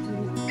me.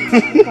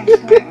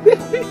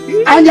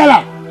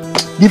 Angela,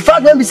 the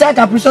fact when beside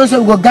Caprison say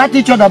we go get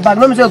each other back.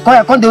 Let me say,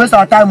 come waste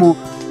our time. Oh,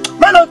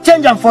 man, not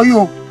change them for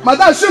you.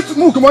 Madam, shoot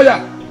move, come on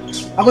here.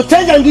 I go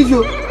change and give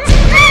you. What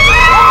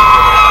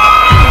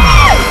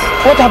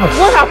happened?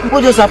 What happened?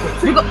 What just happened?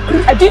 Because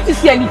I didn't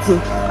see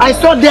anything. I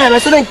saw them. I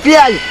saw them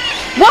clearly.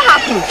 What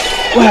happened?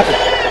 What happened?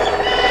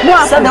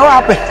 What happened? What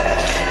happened?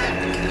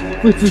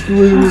 Wait.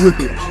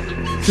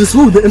 Since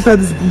when they enter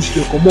this bush,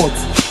 they come out.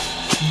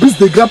 Beast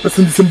the grand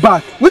person is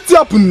back. What's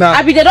happened now?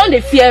 I be they don't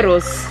they fear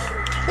us.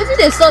 What did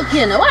they stop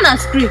here now? Why not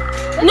scream?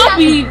 No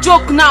be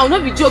joke now, no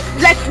be joke.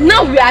 Like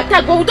now we are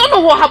attacked, but we don't know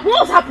what happened.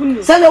 What's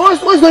happening? Sandra,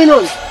 what's going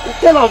on?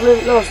 Tell us,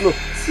 let us know.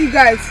 See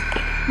guys,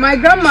 my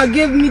grandma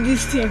gave me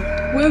this thing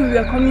when we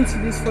were coming to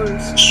this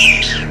forest.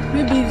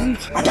 Maybe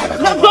it's it.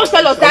 No, don't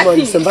tell us that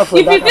thing. If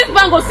it's this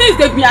bango, since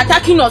they've been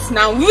attacking us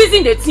now, we're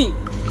using the thing.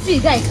 See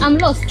guys, I'm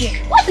lost here.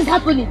 What is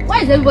happening?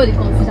 Why is everybody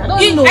confused? I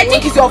don't know. I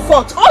think it's your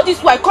fault. All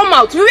this while come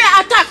out. We were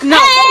attacked now.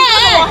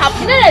 Hey! What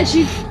happened?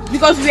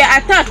 Because we are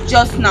attacked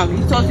just now.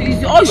 It's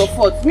all your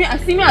fault. Me, I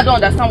don't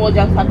understand what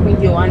just happened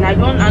here, and I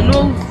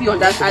don't see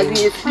understand.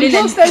 I'm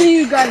just telling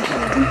you guys.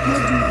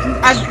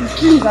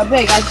 Please, I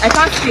beg, I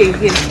can't stay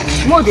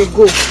again. More they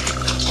go.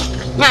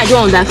 Me, I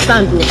don't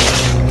understand, bro.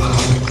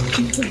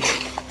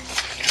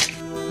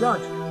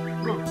 Lord,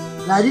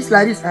 like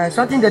this,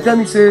 something they tell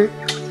me say,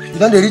 you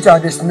don't reach our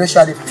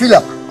destination, they fill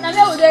up.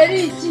 Now they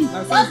reach.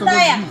 What's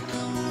that?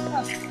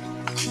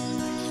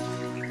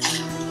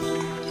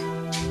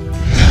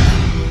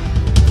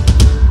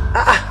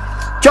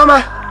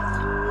 Choma,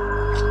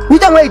 we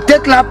don't want to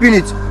take lap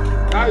unit.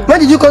 When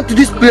did you come to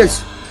this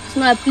place?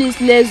 Smart, please,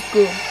 let's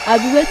go. I'll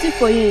be waiting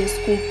for you in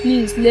school.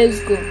 Please, let's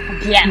go.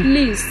 Yeah.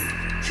 Please.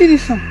 See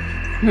this one.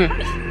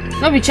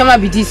 No be Choma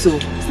be this so.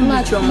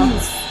 Smart,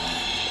 please.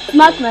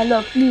 Smart, my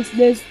love, please,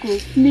 let's go.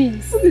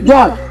 Please.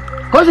 John,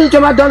 because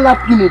Choma don't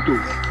lap unit too.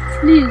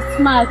 Please,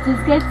 Smart,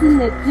 it's getting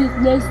late. Please,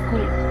 let's go.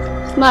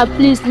 Smart,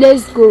 please,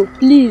 let's go.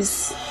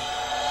 Please.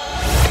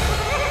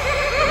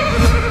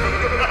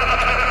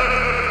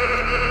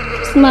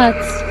 Smart,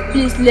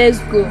 please, let's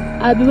go.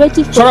 I'll be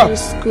waiting for you in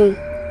school.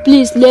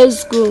 Please,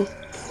 let's go.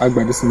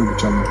 This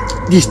is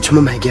Choma. This is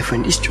Choma, my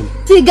girlfriend. This is Choma.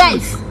 See,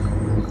 guys,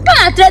 come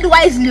and tread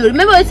wisely.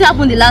 Remember what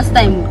happened the last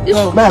time. This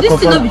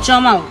thing will be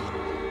Choma.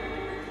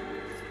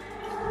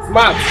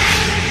 Smart.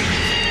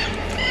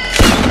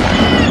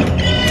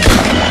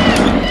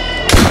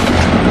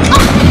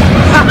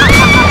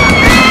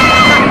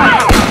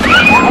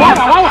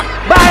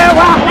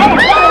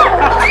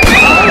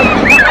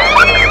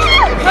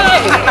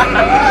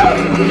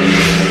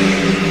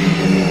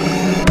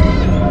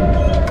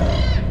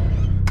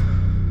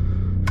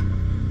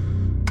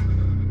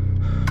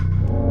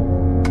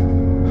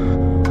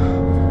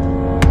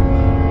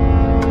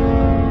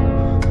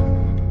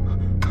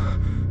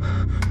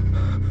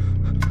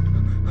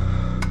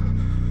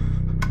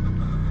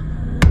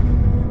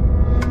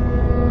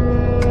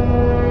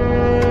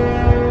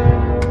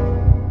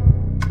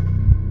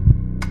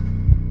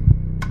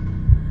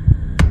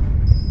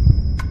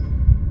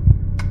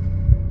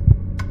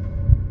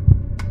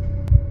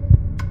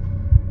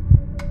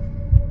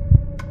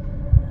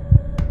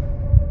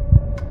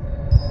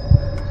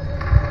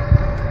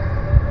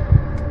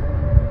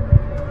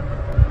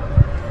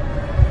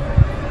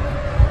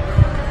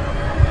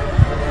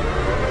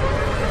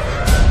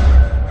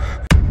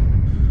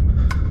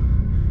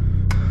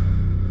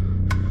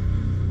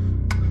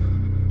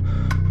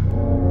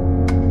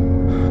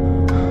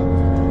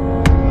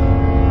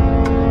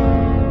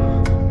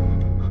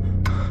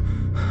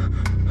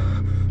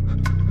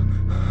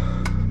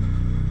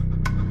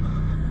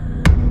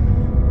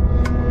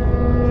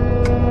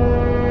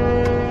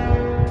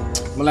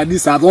 Like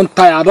this, I don't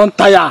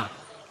tire.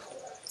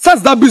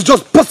 Since that bitch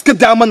just busted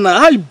the man,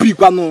 how big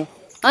one no?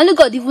 Only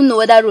God even know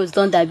whether Rose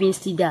don't die being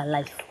still there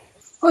alive.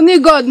 Only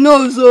God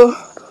knows, oh.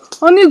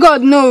 Only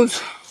God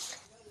knows.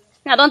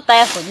 I don't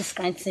tire for this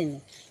kind of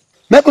thing.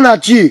 Make una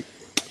chill.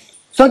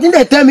 Something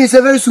they tell me is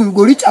very soon we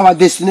go reach our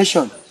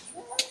destination.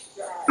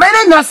 My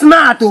name is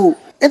Smart, oh.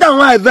 It's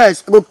one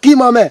verse. I go kill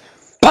my man.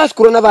 Pass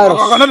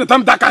coronavirus. I'm not the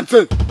time that can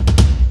say.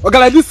 Okay,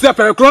 like this,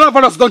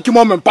 coronavirus don't kill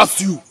my man pass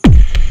you.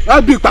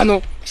 How big one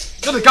no?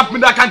 Just the cap me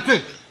that can't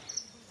think.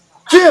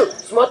 Chill.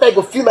 Smart, I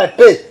go feel my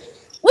pain.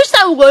 Which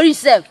time we go reach,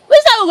 sir?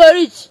 Which time we go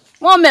reach?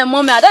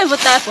 Moment, I don't even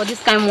tire for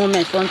this kind of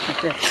moment. Don't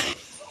prepare.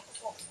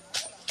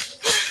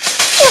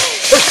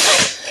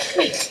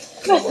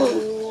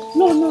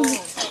 No.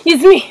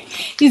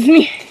 It's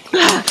me.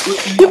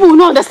 People will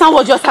not understand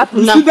what just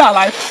happened now. You see that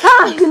life?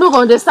 You not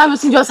gonna understand what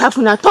just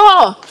happened at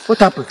all. What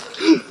happened?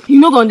 You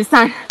not gonna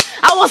understand.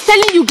 I was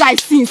telling you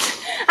guys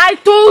since. I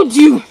told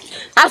you.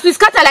 As we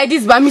scatter like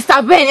this, but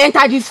Mr. Ben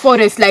entered this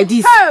forest like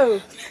this. Oh.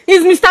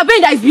 It's Mr.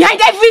 Ben that is behind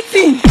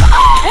everything.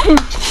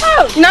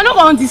 You not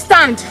gonna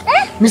understand.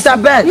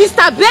 Mr. Ben.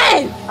 Mr.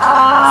 Ben.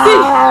 See,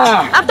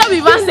 after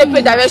we ran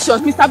separate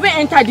directions, Mr. Ben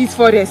entered this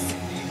forest.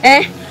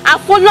 I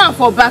follow him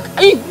for back.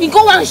 He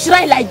go and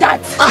shrine like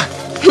that.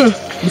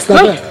 Mr.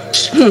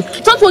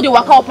 Ben. Don't worry, they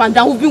walk up and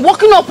down. We've been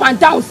walking up and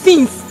down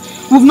since.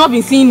 We've not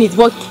been seeing it,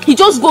 but he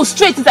just goes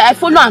straight inside. I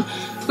follow him.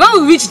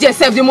 When we reached there,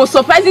 the most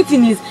surprising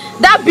thing is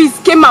that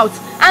beast came out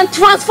and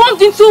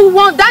transformed into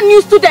that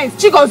new student,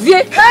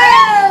 Chigozie.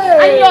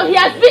 Hey! And he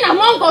has been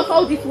among us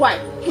all this while.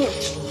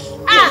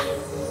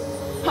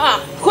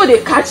 Could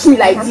they catch me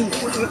like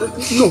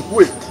this? No,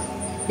 wait.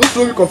 Don't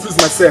let me confuse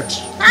myself.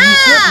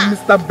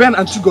 Mr. Ben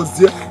and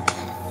Chigozie.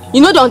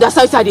 You know the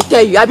understand what they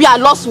tell you. I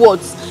lost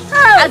words.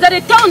 As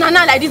they tell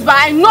Nana like this, but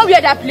I know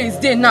where that place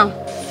is now.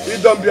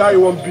 He don't be how he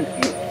won't be.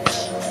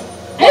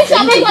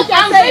 I'm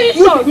very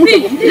sure.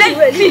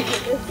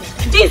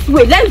 This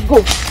way, let's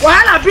go.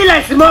 Why I be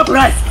like small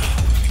rice?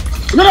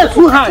 Not a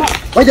full hand,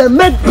 but they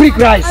make brick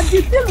rice. I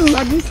did tell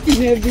you this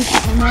thing every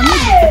time.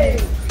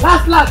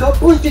 Last, don't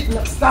push it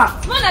now.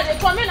 Stop. Man, they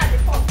come.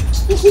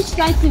 Which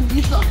kind of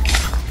this one?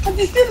 I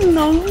did tell you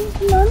now. I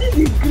need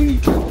to agree.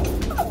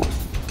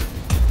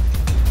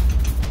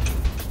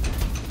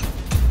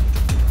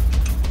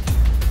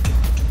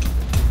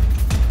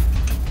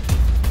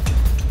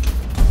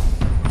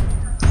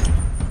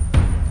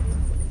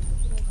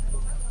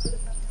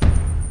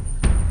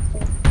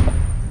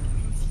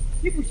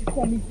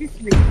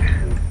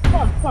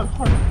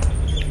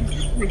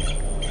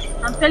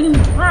 I'm telling you,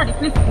 the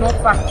place is not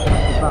far.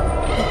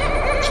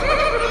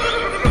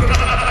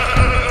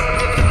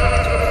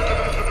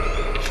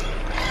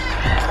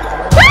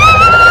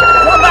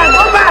 Go back!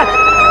 Go back!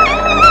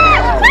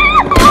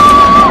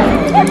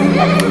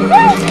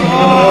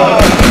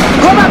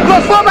 Go back,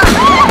 close, go back!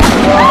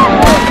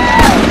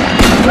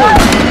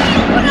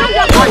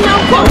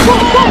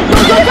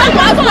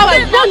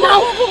 Go now,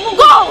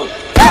 go!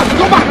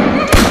 Go back!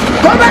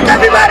 Go back,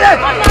 everybody!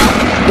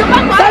 Go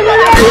back,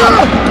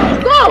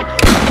 go!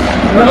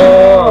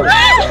 No!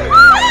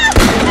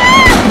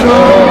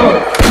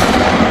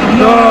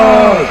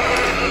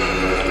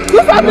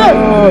 What's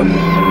happening?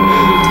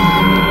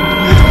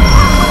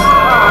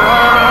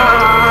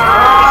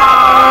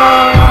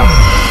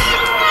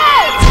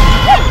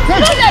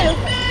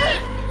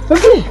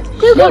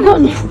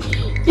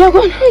 You're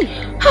gone.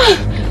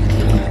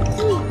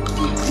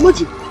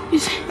 Moji,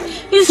 it's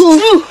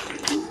true.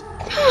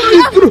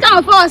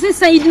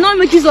 You did not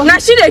make use of. Now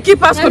she they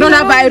keep us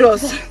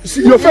coronavirus.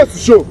 See your face to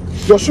show.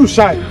 Your shoe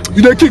shine.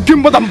 You they keep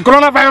more than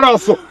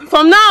coronavirus.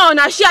 From now on,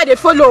 now she they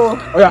follow.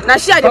 Oh, yeah. Now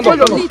she they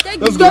follow.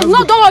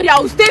 Don't worry.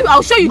 I'll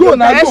show you the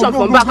direction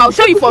from back. I'll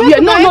show you from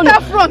here. No.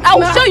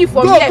 I'll show you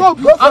from here.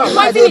 I'm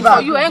pointing it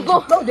for you. And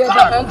go. Don't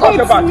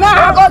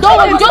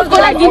worry. Just go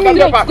like this.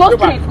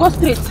 Go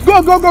straight.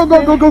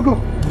 Go.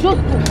 Just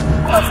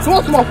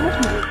go. Small.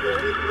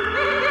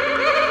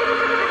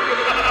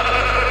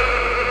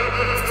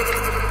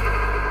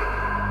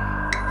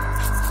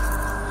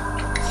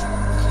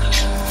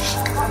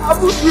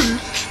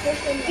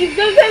 It's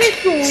very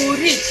soon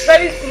reach.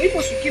 Very soon.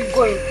 People should keep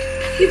going.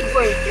 Keep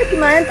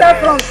my enter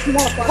from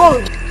small.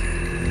 Go.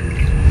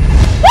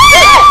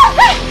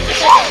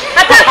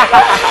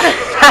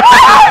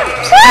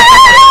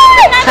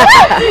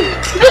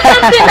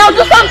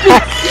 Do something.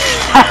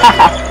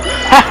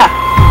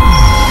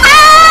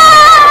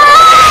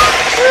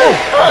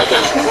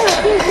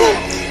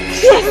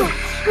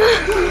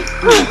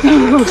 You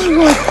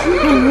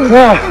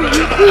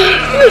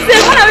say,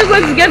 when are we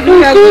going to get to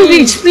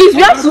reach? Please,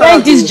 we have to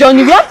end this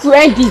journey. We have to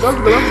end it.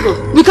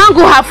 We can't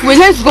go halfway.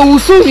 Let's go. We'll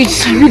soon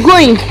reach. We're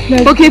going.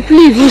 Okay,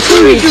 please. We'll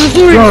soon reach. Please,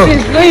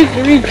 going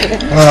to reach.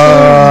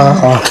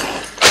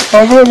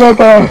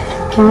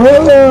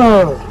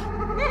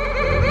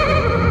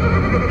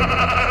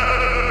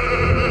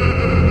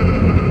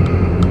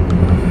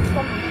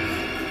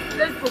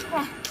 Let's go.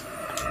 Come.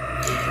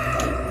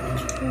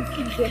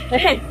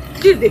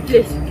 This is the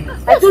place.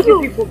 I told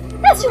you people.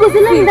 Yes, she was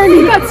lying down.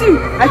 Look at you.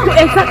 I told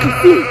exactly.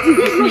 See,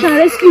 this is not a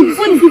rescue.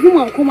 Before this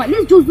woman come out,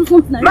 let's just do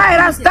something. Right,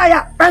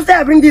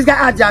 Rastaya, bring this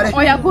guy out, Jared.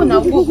 Oh yeah, go now.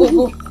 Go.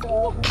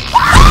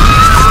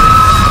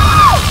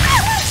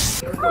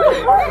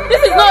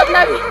 This is not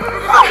ordinary.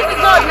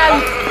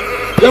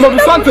 There must be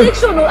something.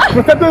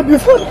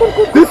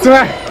 This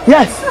way.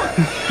 Yes,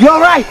 you're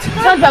right.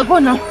 Sandra, go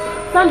now.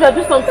 Sandra,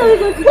 do something.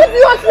 What do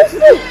you want me to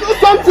do? Do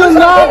something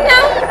now.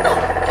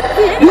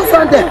 Do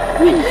something.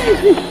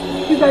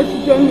 You guys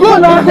should join me. Go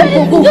now.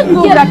 Go.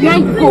 They are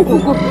behind you.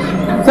 Go.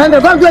 Sandra,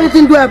 don't do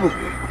anything doable.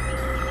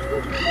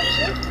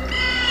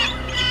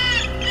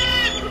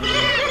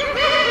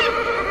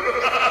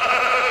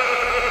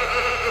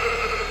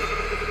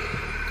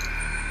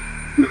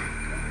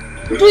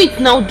 Do it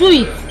now, do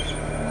it.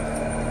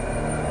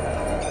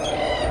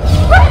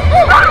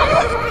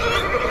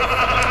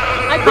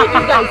 I told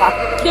you guys,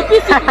 the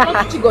PC is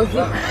not to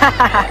Godswill.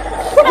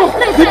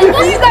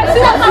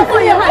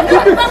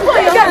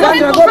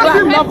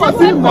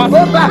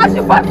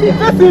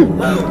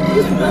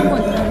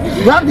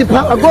 You have the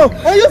power, go.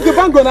 Hey, use the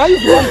bango now,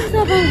 use the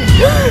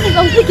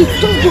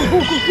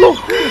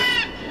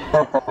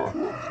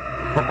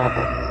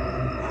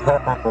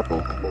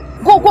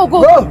Go.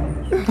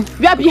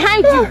 We are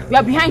behind you. We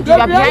are behind you.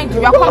 We are behind you.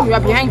 We are coming. We are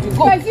behind you.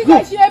 Go. We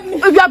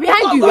are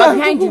behind you. We are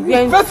behind you.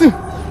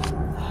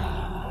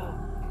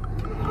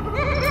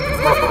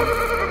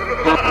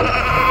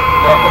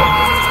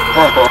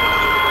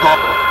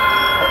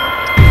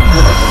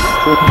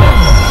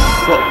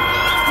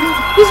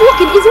 He's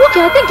walking.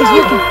 I think he's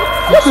walking.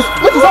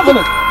 What is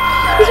happening?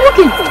 He's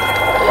walking.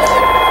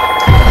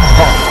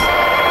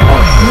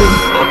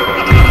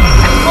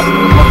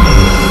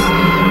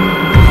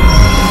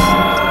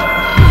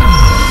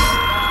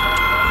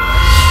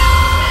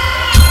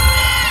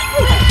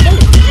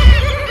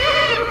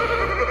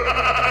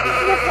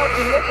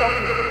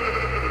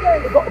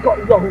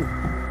 Go.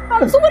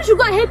 Somebody should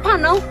go and help her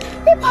now.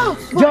 Help her.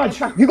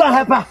 George, you go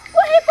help her. Go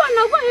help her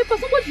now.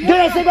 Somebody should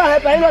George, say go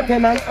help her. You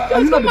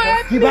know,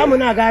 man. Keep her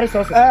money, guys.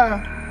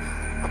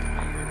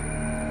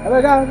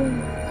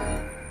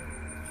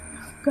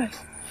 Guys,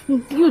 you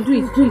do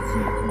it.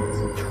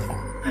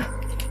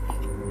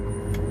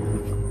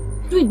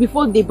 Do it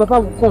before the papa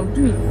will come.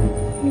 Do it.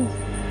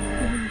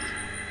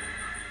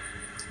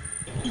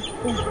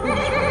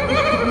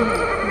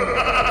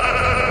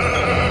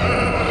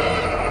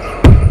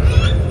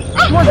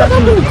 What's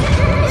happening?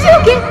 Is he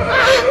okay?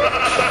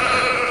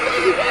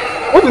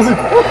 What is it?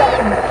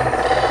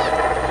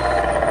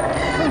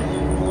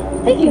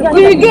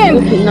 Again.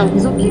 Okay, now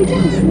he's okay.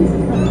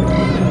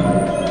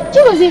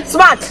 What was it?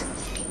 Smart.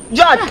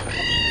 George.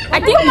 I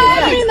think he's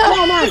right.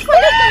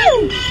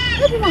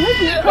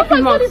 Help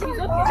him out.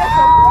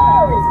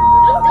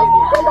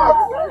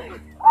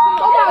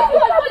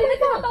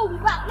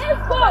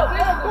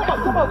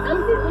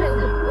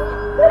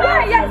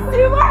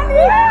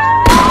 Yes,